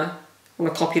be, you know,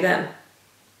 want to copy them.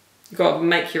 You've got to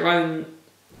make your own,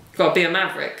 you've got to be a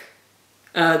maverick.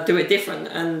 Do it different,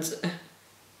 and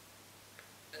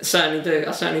certainly do,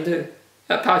 I certainly do.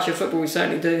 At Powerchair Football we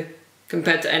certainly do,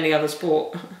 compared to any other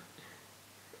sport.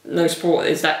 No sport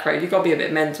is that crazy. You've got to be a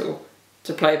bit mental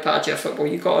to play Powerchair Football.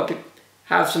 You've got to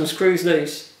have some screws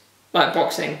loose, like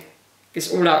boxing.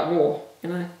 It's all out war, you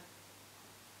know.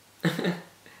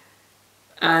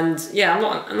 And yeah, I'm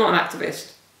not an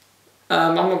activist.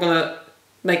 I'm not gonna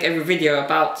make every video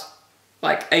about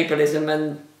like ableism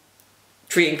and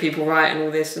treating people right and all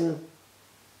this, and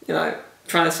you know,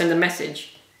 trying to send a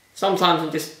message. Sometimes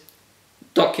I'm just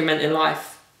documenting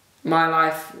life, my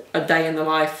life, a day in the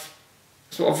life.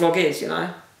 That's what a vlog is, you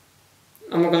know.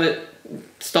 I'm not gonna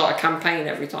start a campaign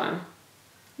every time,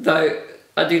 though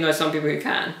I do know some people who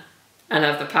can and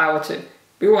have the power to.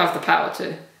 We all have the power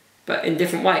to, but in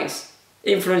different ways.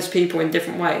 Influence people in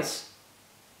different ways,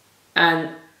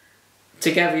 and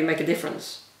together you make a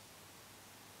difference.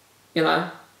 You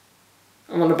know,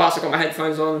 I'm on the bus, I've got my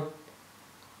headphones on,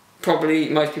 probably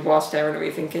most people are staring at me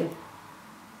thinking,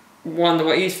 wonder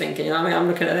what he's thinking, you know what I mean? I'm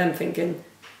looking at them thinking,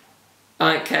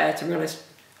 I don't care, to be honest,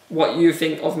 what you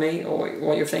think of me or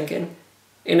what you're thinking.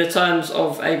 in the terms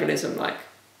of ableism, like,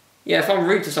 yeah, if I'm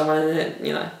rude to someone, then,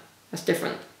 you know, that's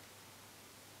different.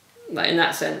 Like, in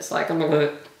that sense, like, I'm not going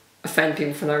to offend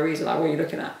people for no reason, like, what are you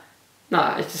looking at?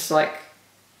 No, it's just like,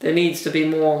 there needs to be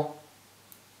more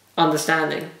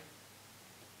understanding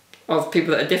of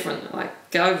people that are different. Like,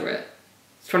 get over it.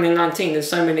 It's 2019, there's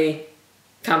so many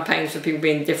campaigns for people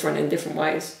being different in different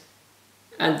ways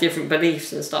and different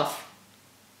beliefs and stuff.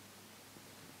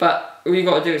 But all you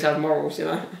got to do is have morals, you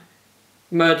know.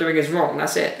 Murdering is wrong,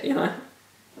 that's it, you know.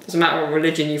 Doesn't matter what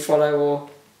religion you follow or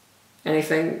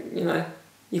anything, you know.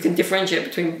 You can differentiate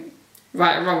between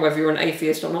right and wrong, whether you're an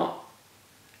atheist or not.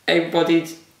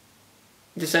 Able-bodied,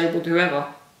 disabled,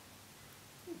 whoever.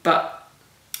 But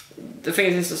the thing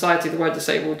is, in society, the word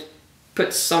disabled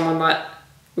puts someone like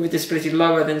with a disability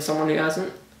lower than someone who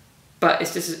hasn't. But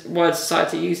it's just a word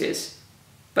society uses.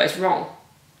 But it's wrong.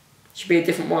 It should be a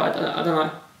different word. I don't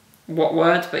know what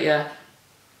word, but yeah.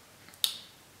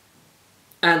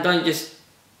 And don't just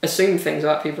assume things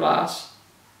about people like us.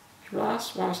 People like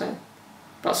us? What am I saying?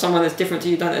 But someone that's different to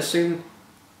you, don't assume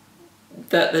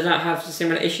that they don't have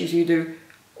similar issues you do,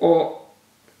 or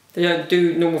they don't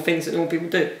do normal things that normal people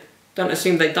do. Don't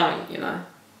assume they don't, you know.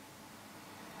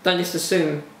 Don't just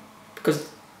assume, because,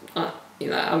 you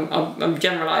know, I'm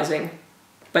generalising,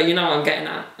 but you know what I'm getting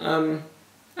at.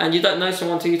 And you don't know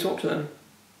someone till you talk to them,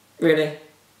 really.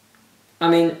 I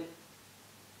mean,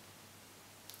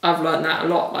 I've learned that a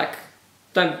lot, like,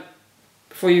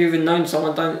 before you've even known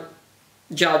someone, don't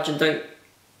judge and don't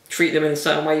treat them in a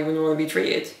certain way you wouldn't want to be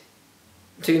treated,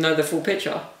 until you know the full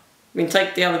picture. I mean,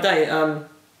 take the other day,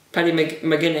 Paddy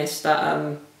McGuinness,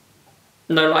 that,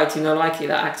 No Lighty, No Likey,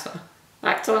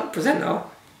 that presenter,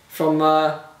 from,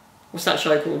 what's that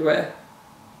show called, where,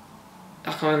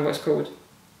 I can't remember what it's called,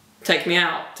 Take Me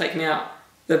Out.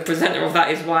 The presenter of that,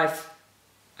 his wife,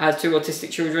 has 2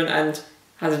 autistic children and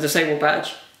has a disabled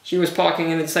badge. She was parking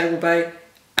in the disabled bay,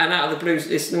 and out of the blue,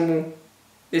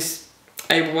 this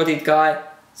able-bodied guy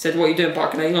said, "What are you doing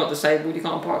parking there? You're not disabled, you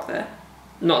can't park there."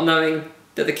 Not knowing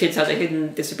that the kids had a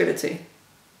hidden disability.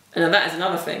 And that is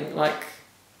another thing, like,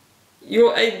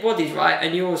 you're able-bodied, right,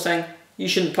 and you're saying you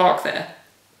shouldn't park there.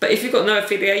 But if you've got no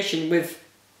affiliation with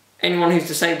anyone who's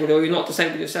disabled, or you're not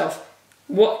disabled yourself,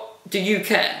 what do you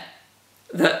care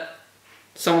that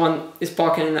someone is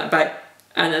parking in that bay?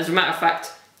 And as a matter of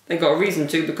fact, they got a reason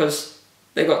to, because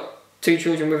they got 2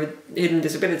 children with a hidden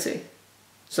disability.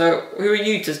 So who are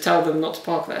you to tell them not to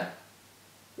park there?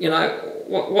 You know,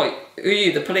 who are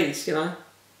you, the police, you know?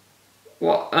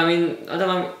 What, I mean, I don't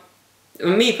know.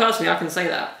 Me personally, I can say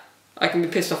that. I can be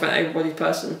pissed off at an able-bodied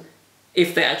person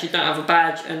if they actually don't have a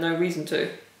badge and no reason to.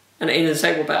 And in a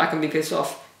disabled bed, I can be pissed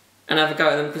off and have a go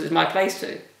at them because it's my place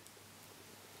to.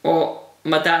 Or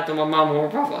my dad or my mum or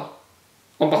my brother,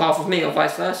 on behalf of me, or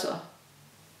vice versa.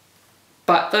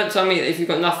 But don't tell me that if you've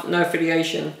got no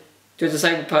affiliation to a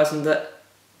disabled person that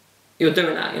you're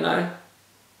doing that, you know?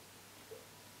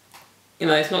 You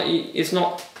know, it's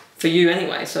not for you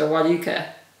anyway, so why do you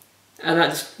care? And that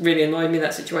just really annoyed me,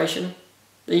 that situation.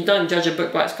 That you don't judge a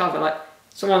book by its cover. Like,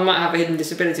 someone might have a hidden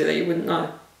disability that you wouldn't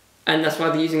know, and that's why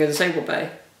they're using a disabled bay.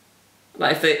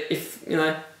 Like, if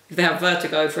they have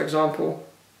vertigo, for example,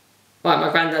 like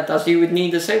my granddad does, you would need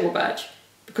a disabled badge,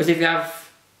 because if you have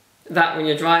that when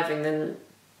you're driving, then,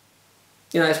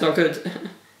 you know, it's not good.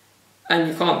 And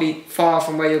you can't be far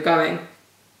from where you're going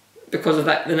because of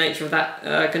that, the nature of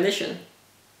that condition.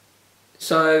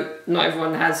 So not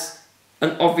everyone has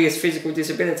an obvious physical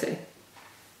disability.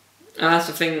 And that's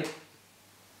the thing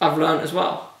I've learned as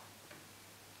well.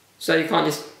 So you can't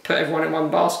just put everyone in one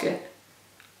basket.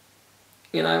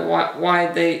 You know, why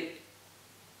they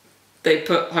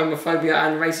put homophobia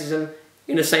and racism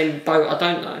in the same boat, I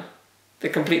don't know.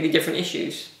 They're completely different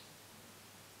issues.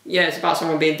 Yeah, it's about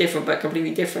someone being different, but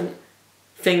completely different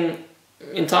thing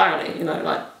entirely, you know,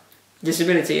 like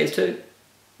disability is too.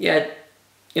 Yeah,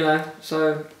 you know,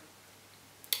 so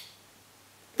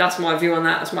that's my view on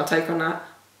that, that's my take on that.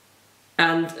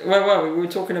 And where were we? We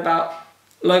were talking about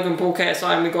Logan Paul,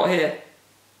 KSI, and we got here.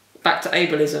 Back to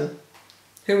ableism.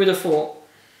 Who would have thought?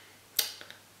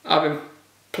 I've been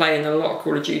playing a lot of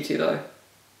Call of Duty though,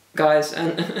 guys,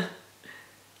 and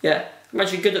yeah, I'm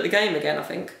actually good at the game again, I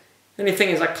think. The only thing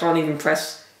is I can't even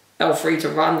press L3 to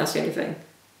run, that's the only thing.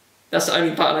 That's the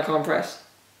only button I can't press.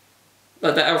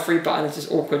 Like the L3 button is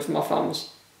just awkward for my thumbs,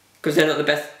 because they're not the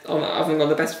best, I haven't got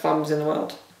the best thumbs in the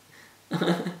world.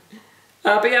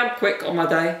 But yeah, I'm quick on my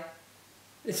day.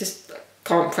 It's just, I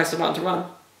can't press the button to run.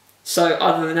 So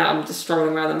other than that, I'm just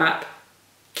strolling around the map,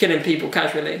 killing people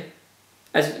casually.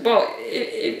 As well,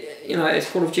 you know, it's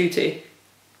Call of Duty.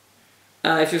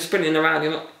 If you're sprinting around,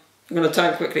 you're going to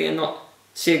turn quickly and not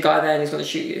see a guy there and he's going to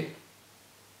shoot you.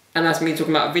 And that's me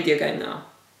talking about a video game now.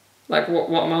 Like, what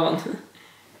am I on?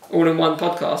 All in one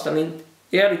podcast. I mean,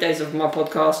 the early days of my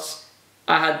podcasts,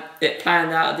 I had it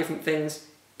planned out of different things,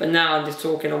 but now I'm just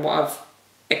talking on what I've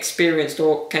experienced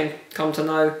or come to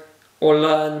know or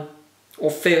learn or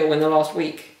feel in the last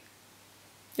week.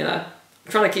 You know,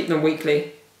 I'm trying to keep them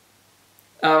weekly.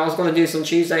 I was going to do this on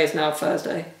Tuesday, it's now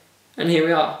Thursday, and here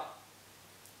we are.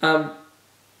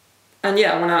 And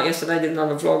yeah, I went out yesterday, did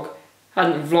another vlog.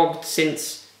 Hadn't vlogged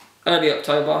since early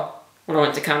October when I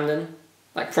went to Camden,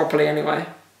 like properly anyway.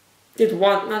 I did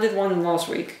one last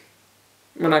week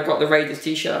when I got the Raiders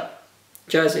t-shirt,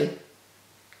 jersey.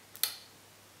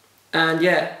 And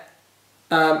yeah,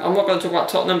 I'm not going to talk about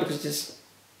Tottenham because it's just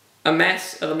a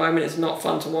mess at the moment. It's not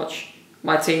fun to watch.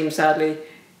 My team, sadly.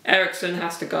 Eriksen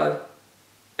has to go.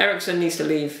 Eriksen needs to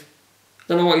leave. I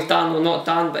don't know what he's done or not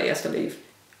done, but he has to leave.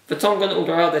 Vertonghen and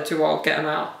Alderweireld, they're too old. Get them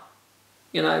out.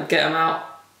 You know, get them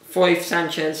out. Foyth,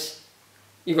 Sanchez,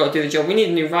 you've got to do the job. We need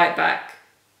a new right back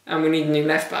and we need a new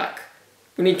left back.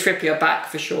 We need Trippier back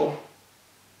for sure.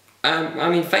 I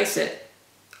mean, face it,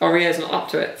 Aurier's not up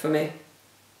to it for me.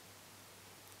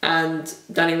 And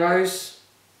Danny Rose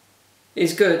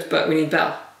is good, but we need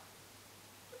better.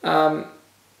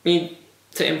 We need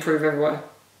to improve everywhere.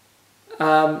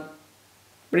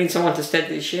 We need someone to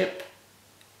steady the ship.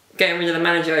 Getting rid of the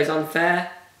manager is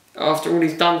unfair after all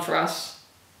he's done for us.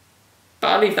 But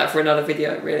I'll leave that for another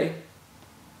video, really.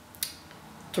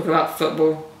 Talking about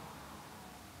football.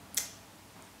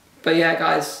 But yeah,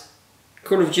 guys,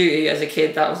 Call of Duty as a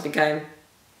kid, that was the game.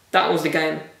 That was the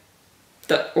game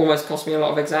that almost cost me a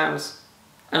lot of exams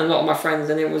and a lot of my friends,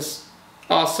 and it was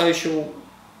our social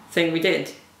thing we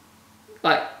did.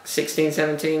 Like 16,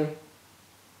 17.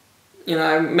 You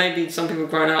know, maybe some people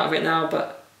have grown out of it now,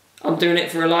 but I'm doing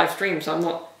it for a live stream, so I'm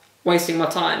not wasting my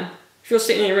time. If you're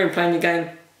sitting in your room playing the game,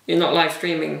 you're not live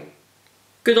streaming,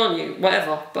 good on you,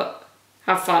 whatever, but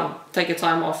have fun, take your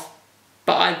time off.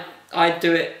 But I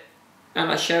do it and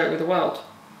I share it with the world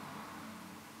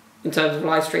in terms of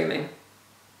live streaming.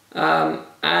 And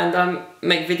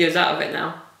make videos out of it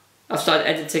now. I've started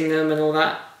editing them and all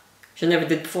that, which I never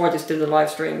did before. I just did a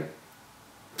live stream,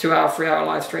 2 hour, 3 hour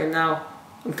live stream. Now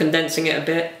I'm condensing it a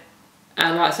bit,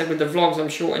 and like I said with the vlogs, I'm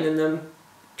shortening them,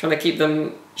 trying to keep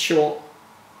them short,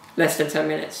 less than 10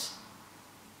 minutes.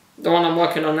 The one I'm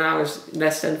working on now is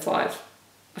less than 5,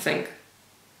 I think,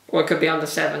 or it could be under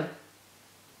 7.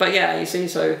 But yeah, you see,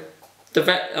 so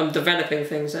I'm developing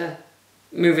things there,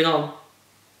 moving on.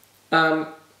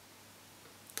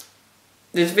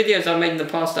 There's videos I've made in the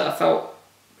past that I felt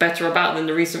better about than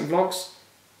the recent vlogs.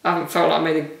 I haven't felt like I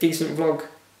made a decent vlog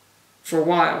for a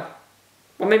while.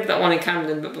 Well, maybe that one in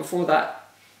Camden, but before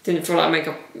that, didn't feel like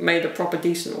I made a proper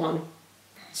decent one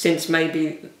since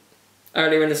maybe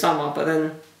earlier in the summer. But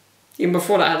then, even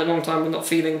before that, I had a long time of not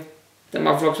feeling that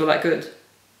my vlogs were that good.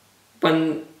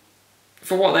 When,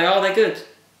 for what they are, they're good.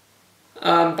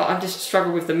 But I just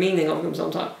struggle with the meaning of them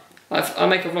sometimes. Like, I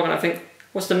make a vlog and I think,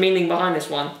 what's the meaning behind this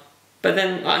one? But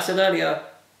then, like I said earlier,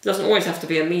 it doesn't always have to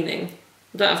be a meaning.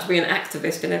 I don't have to be an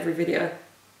activist in every video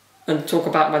and talk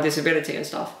about my disability and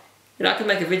stuff. You know, I can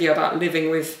make a video about living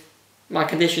with my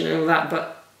condition and all that,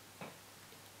 but,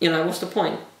 you know, what's the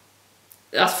point?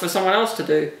 That's for someone else to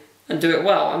do and do it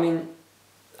well. I mean,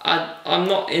 I'm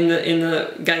not in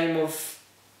the game of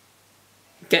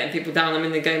getting people down. I'm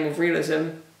in the game of realism,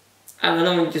 and I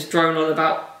don't want to just drone on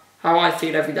about how I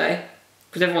feel every day,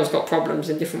 because everyone's got problems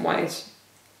in different ways.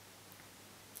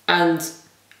 And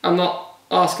I'm not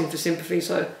asking for sympathy,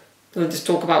 so I'll just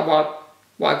talk about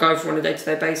what I go through on a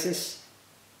day-to-day basis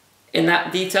in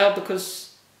that detail,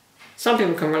 because some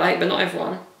people can relate, but not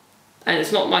everyone. And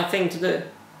it's not my thing to do.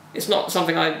 It's not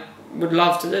something I would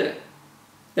love to do.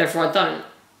 Therefore I don't.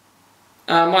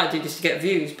 I might do just to get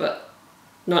views, but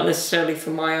not necessarily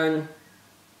for my own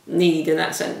need in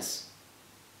that sense.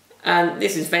 And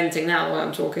this is venting now the way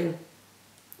I'm talking.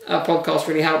 A podcast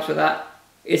really helps with that.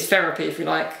 It's therapy, if you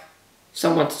like.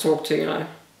 Someone to talk to, you know.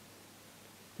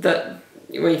 Where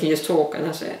you can just talk and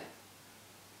that's it.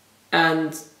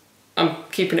 And I'm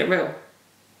keeping it real.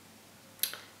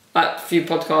 Like a few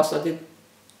podcasts I did,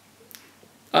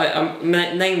 I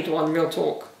named one Real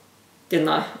Talk, didn't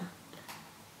I?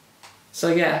 So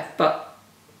yeah, but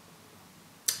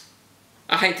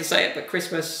I hate to say it, but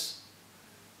Christmas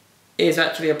is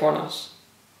actually upon us.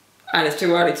 And it's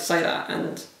too early to say that,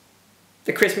 and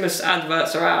the Christmas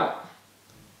adverts are out.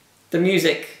 The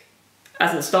music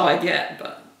hasn't started yet,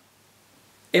 but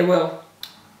it will.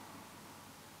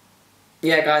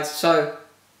 Yeah, guys, so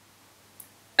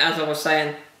as I was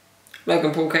saying,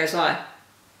 Logan Paul KSI,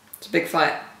 it's a big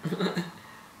fight. And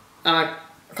I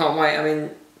I can't wait. I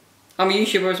mean, I'm a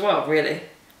YouTuber as well, really,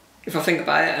 if I think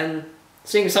about it, and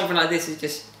seeing something like this is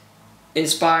just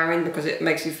inspiring because it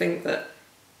makes you think that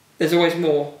there's always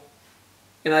more.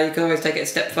 You know, you can always take it a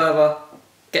step further,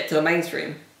 get to the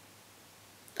mainstream.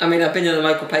 I mean, I've been in a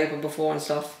local paper before and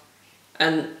stuff,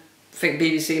 and I think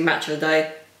BBC Match of the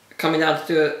Day, coming down to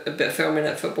do a bit of filming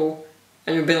at football,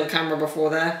 and you've been on camera before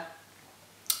there.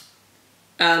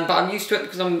 But I'm used to it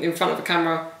because I'm in front of a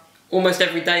camera almost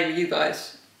every day with you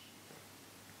guys.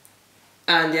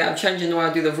 And yeah, I'm changing the way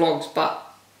I do the vlogs,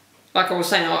 but like I was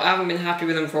saying, I haven't been happy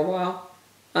with them for a while.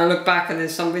 And I look back and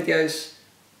there's some videos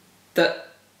that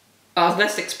I was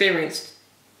less experienced,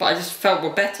 but I just felt were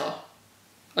better.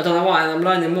 I don't know why, and I'm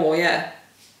learning more, yeah.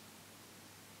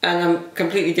 And I'm a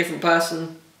completely different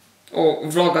person, or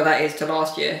vlogger that is, to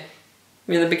last year.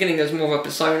 I mean, in the beginning there was more of a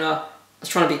persona. I was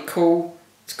trying to be cool.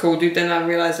 It's cool, dude. Then I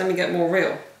realised, let me get more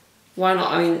real. Why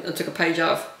not? I mean, I took a page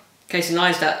out of Casey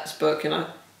Neistat's book, you know.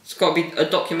 It's got to be a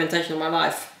documentation of my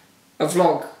life, a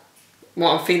vlog,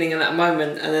 what I'm feeling in that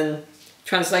moment, and then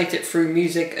translate it through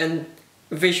music and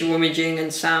visual imaging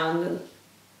and sound and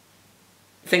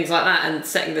things like that, and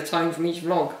setting the tone from each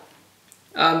vlog.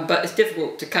 But it's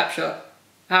difficult to capture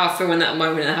how I feel in that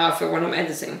moment and how I feel when I'm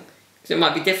editing, because it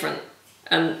might be different.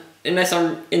 And unless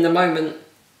I'm in the moment,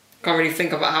 I can't really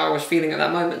think about how I was feeling at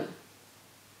that moment.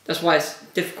 That's why it's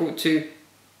difficult to...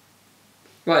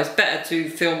 Well, it's better to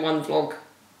film one vlog,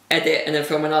 edit, and then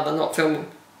film another, not film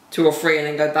 2 or 3 and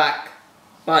then go back,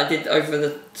 like I did over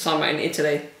the summer in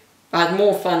Italy. I had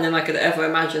more fun than I could ever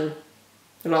imagine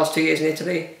the last 2 years in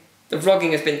Italy. The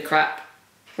vlogging has been crap.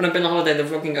 When I've been on holiday, the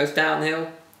vlogging goes downhill.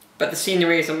 But the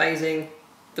scenery is amazing.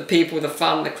 The people, the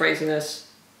fun, the craziness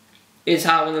is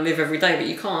how I want to live every day, but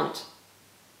you can't.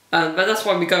 But that's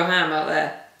why we go ham out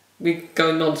there. We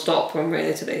go non-stop when we're in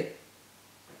Italy.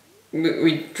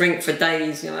 We drink for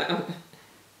days, you know.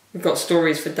 We've got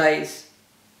stories for days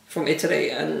from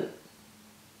Italy, and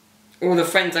all the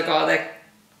friends I got, they're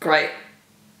great.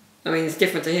 I mean, it's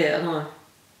different to here, I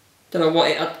don't know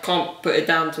what I can't put it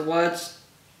down to words.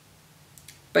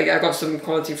 But yeah, I got some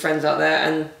quality friends out there,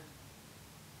 and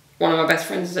one of my best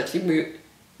friends is actually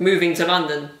moving to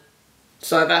London.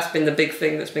 So that's been the big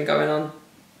thing that's been going on.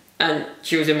 And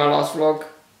she was in my last vlog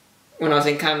when I was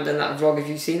in Camden, that vlog, if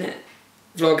you've seen it.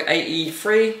 Vlog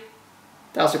 83.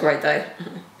 That was a great day.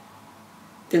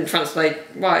 Didn't translate,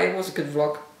 well, it was a good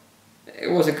vlog.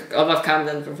 I love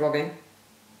Camden for vlogging.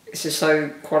 It's just so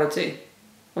quality.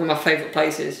 One of my favourite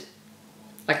places.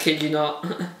 I kid you not.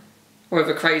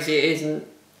 However crazy it is, and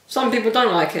some people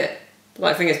don't like it.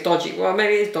 Like, think it's dodgy. Well,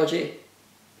 maybe it is dodgy.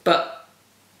 But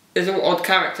there's all odd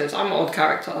characters. I'm an odd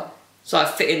character, so I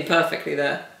fit in perfectly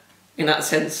there, in that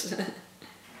sense.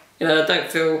 You know, I don't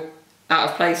feel out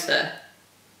of place there.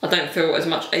 I don't feel as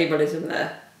much ableism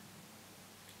there.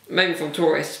 Maybe from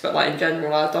tourists, but like in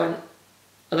general, I don't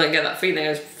get that feeling.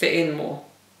 I just fit in more.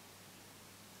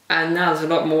 And now there's a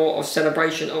lot more of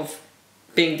celebration of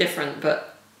being different,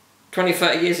 but 20,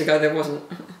 30 years ago there wasn't.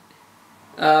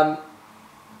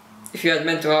 If you had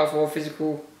mental health or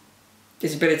physical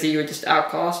disability, you were just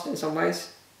outcast in some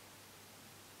ways.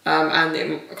 And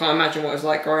I can't imagine what it was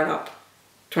like growing up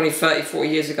 20, 30, 40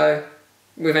 years ago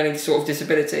with any sort of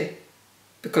disability,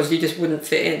 because you just wouldn't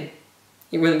fit in.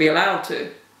 You wouldn't be allowed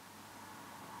to.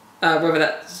 Whether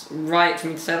that's right for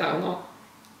me to say that or not.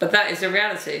 But that is the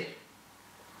reality.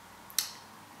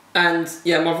 And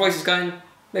yeah, my voice is going,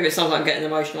 maybe it sounds like I'm getting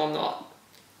emotional, I'm not.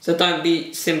 So don't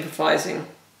be sympathising.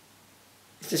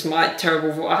 It's just my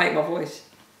terrible voice. I hate my voice.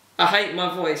 I hate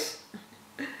my voice.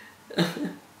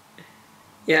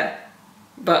 Yeah.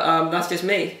 But that's just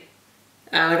me.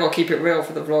 And I've got to keep it real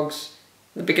for the vlogs.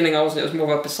 In the beginning it was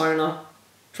more of a persona.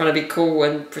 Trying to be cool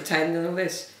and pretend and all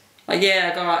this. Like, yeah,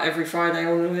 I go out every Friday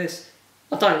and all this.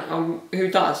 I don't. Who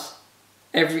does?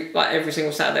 Every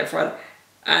single Saturday, Friday.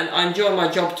 And I enjoy my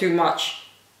job too much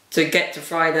to get to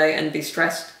Friday and be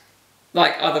stressed.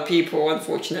 Like other people,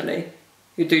 unfortunately,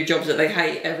 who do jobs that they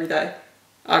hate every day.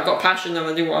 I've got passion and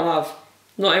I do what I love.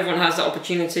 Not everyone has that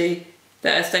opportunity.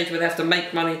 They're at a stage where they have to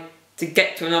make money to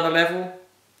get to another level,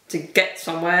 to get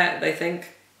somewhere, they think.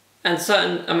 And a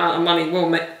certain amount of money will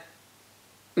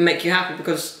make you happy,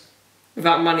 because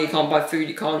without money you can't buy food,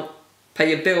 you can't pay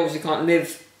your bills, you can't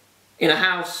live in a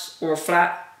house or a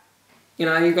flat. You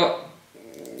know, if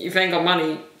you ain't got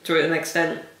money to an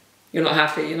extent, you're not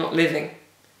happy, you're not living.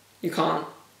 You can't.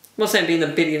 I'm not saying being a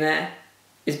billionaire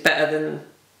is better than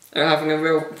having a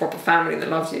real proper family that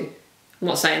loves you. I'm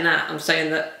not saying that. I'm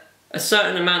saying that a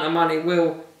certain amount of money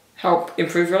will help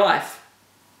improve your life.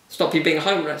 Stop you being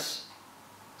homeless.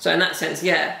 So in that sense,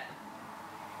 yeah.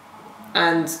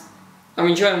 And I'm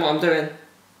enjoying what I'm doing.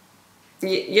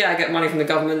 yeah, I get money from the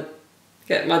government,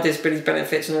 get my disabilities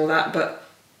benefits and all that, but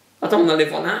I don't want to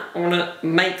live on that. I want to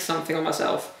make something of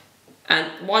myself. And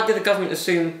why did the government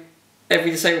assume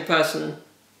every disabled person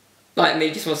like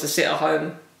me just wants to sit at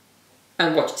home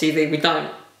and watch TV? We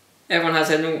don't. Everyone has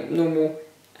their normal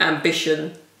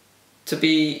ambition to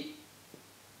be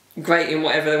great in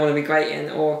whatever they want to be great in,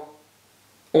 or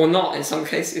not in some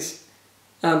cases,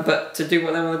 but to do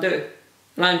what they want to do.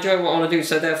 And I enjoy what I want to do,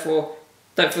 so therefore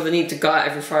don't feel the need to go out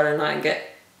every Friday night and get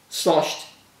sloshed.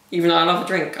 Even though I love a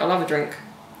drink,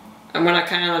 and when I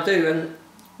can I do, and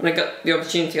when I get the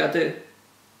opportunity I do.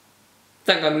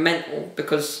 Don't go mental,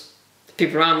 because the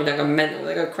people around me don't go mental,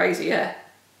 they go crazy, yeah,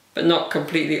 but not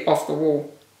completely off the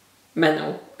wall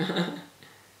mental.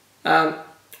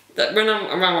 That when I'm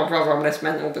around my brother I'm less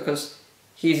mental, because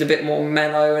he's a bit more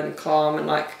mellow and calm and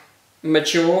like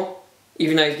mature,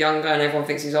 even though he's younger and everyone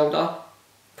thinks he's older,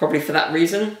 probably for that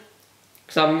reason,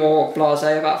 because I'm more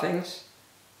blasé about things,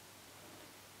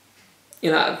 you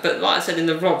know. But like I said in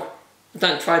the vlog, I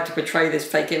don't try to portray this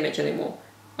fake image anymore.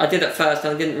 I did at first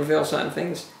and I didn't reveal certain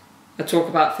things. I talk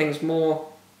about things more,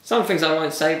 some things I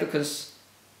won't say because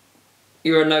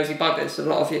you're a nosy buggers, a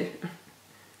lot of you.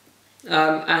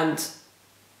 And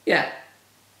yeah,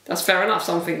 that's fair enough,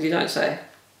 some things you don't say.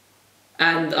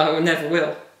 And I never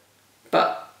will.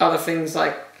 But other things,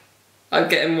 like, I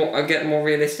get more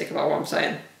realistic about what I'm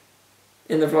saying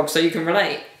in the vlog, so you can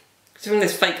relate. Because even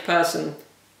this fake person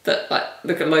that, like,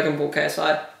 look at Logan Paul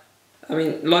KSI. I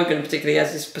mean, Logan particularly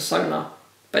has this persona,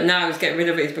 but now he's getting rid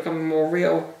of it, he's becoming more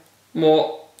real,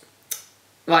 more,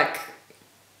 like,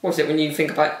 what's it when you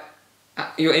think about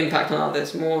your impact on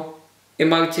others, more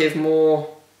emotive,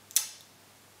 more,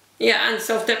 yeah, and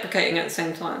self-deprecating at the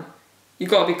same time. You've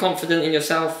got to be confident in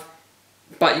yourself,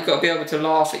 but you've got to be able to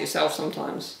laugh at yourself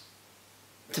sometimes.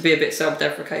 To be a bit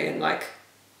self-deprecating, like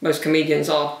most comedians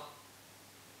are,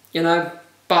 you know,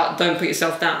 but don't put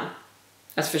yourself down,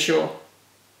 that's for sure.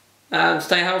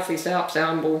 Stay healthy, stay up, stay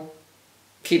humble,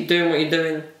 keep doing what you're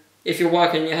doing. If you're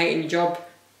working and you're hating your job,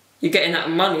 you're getting that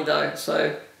money though,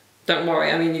 so don't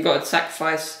worry. I mean, you've got to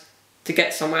sacrifice to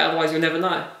get somewhere, otherwise you'll never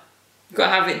know. You've got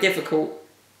to have it difficult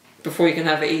before you can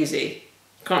have it easy.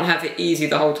 You can't have it easy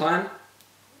the whole time.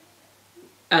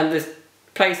 And there's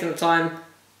place and the time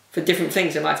for different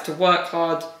things in life, to work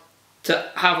hard, to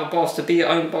have a boss, to be your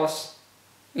own boss,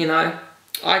 you know.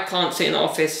 I can't sit in the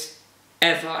office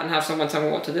ever and have someone tell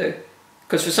me what to do,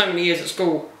 because for so many years at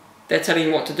school they're telling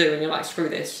you what to do and you're like, screw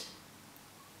this.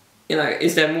 You know,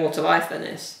 is there more to life than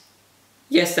this?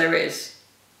 Yes, there is.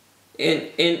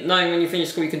 In knowing when you finish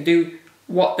school you can do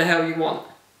what the hell you want,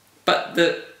 but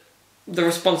the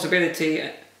responsibility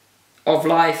of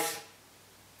life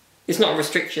is not a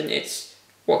restriction, it's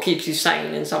what keeps you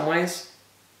sane in some ways.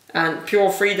 And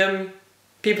pure freedom,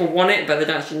 people want it but they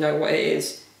don't actually know what it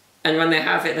is, and when they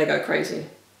have it they go crazy.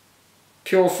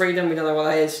 Pure freedom, we don't know what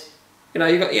that is. You know,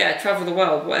 you got, yeah, travel the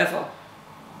world, whatever,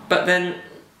 but then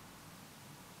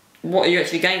what are you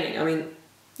actually gaining? I mean,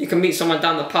 you can meet someone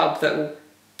down the pub that will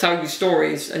tell you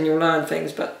stories and you'll learn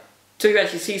things, but till you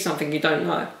actually see something you don't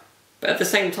know. But at the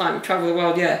same time, travel the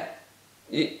world, yeah,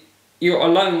 you're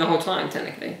alone the whole time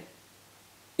technically,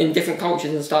 in different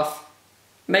cultures and stuff.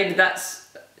 Maybe that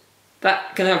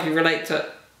can help you relate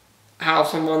to how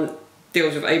someone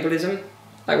deals with ableism.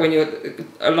 Like when you're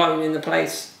alone in the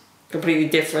place, completely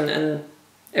different, and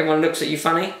everyone looks at you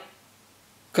funny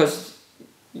because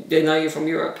they know you're from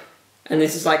Europe and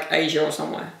this is like Asia or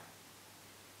somewhere.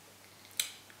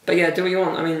 But yeah, do what you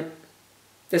want. I mean,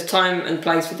 there's time and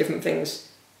place for different things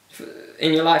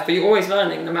in your life, but you're always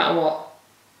learning no matter what.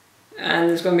 And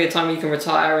there's going to be a time where you can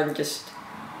retire and just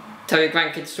tell your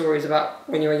grandkids stories about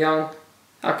when you were young,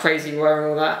 how crazy you were and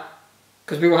all that,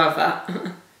 because we all have that.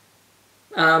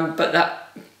 But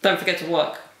don't forget to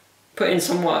work. Put in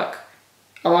some work.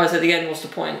 Otherwise at the end, what's the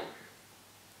point?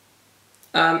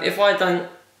 If I don't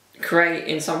create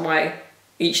in some way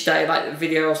each day, like a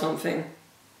video or something,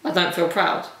 I don't feel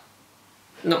proud.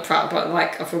 Not proud, but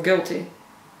like I feel guilty.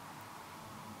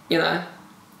 You know?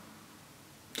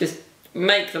 Just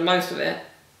make the most of it.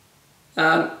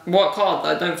 Work hard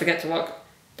though, don't forget to work.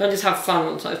 Don't just have fun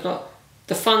all the time. It's not,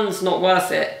 the fun's not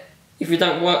worth it if you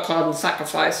don't work hard and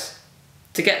sacrifice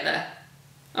to get there.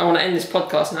 I want to end this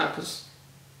podcast now because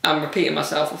I'm repeating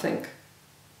myself, I think.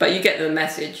 But you get the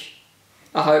message,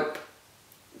 I hope.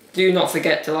 Do not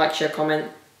forget to like, share,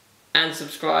 comment and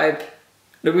subscribe.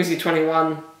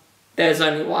 Luisi21, there's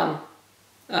only one.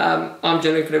 I'm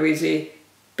Gianluca Luisi,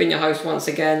 been your host once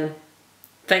again.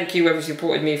 Thank you whoever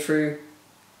supported me through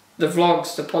the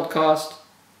vlogs, the podcast,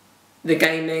 the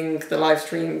gaming, the live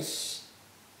streams,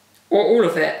 or all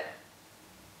of it.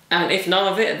 And if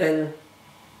none of it, then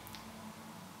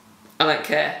I don't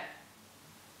care.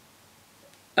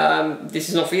 This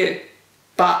is not for you.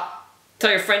 But tell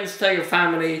your friends, tell your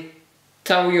family,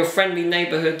 tell your friendly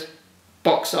neighbourhood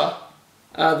boxer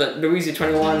that Louise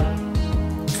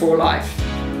 21 for life.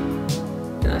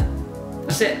 You know,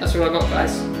 that's it. That's all I got,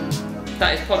 guys.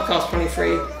 That is podcast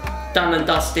 23. Done and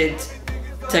dusted.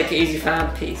 Take it easy,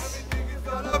 fam. Peace.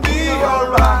 Be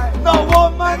alright. No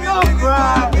woman, no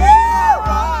cry.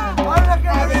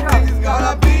 Everything's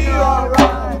gonna be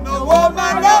alright. No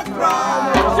woman, no cry.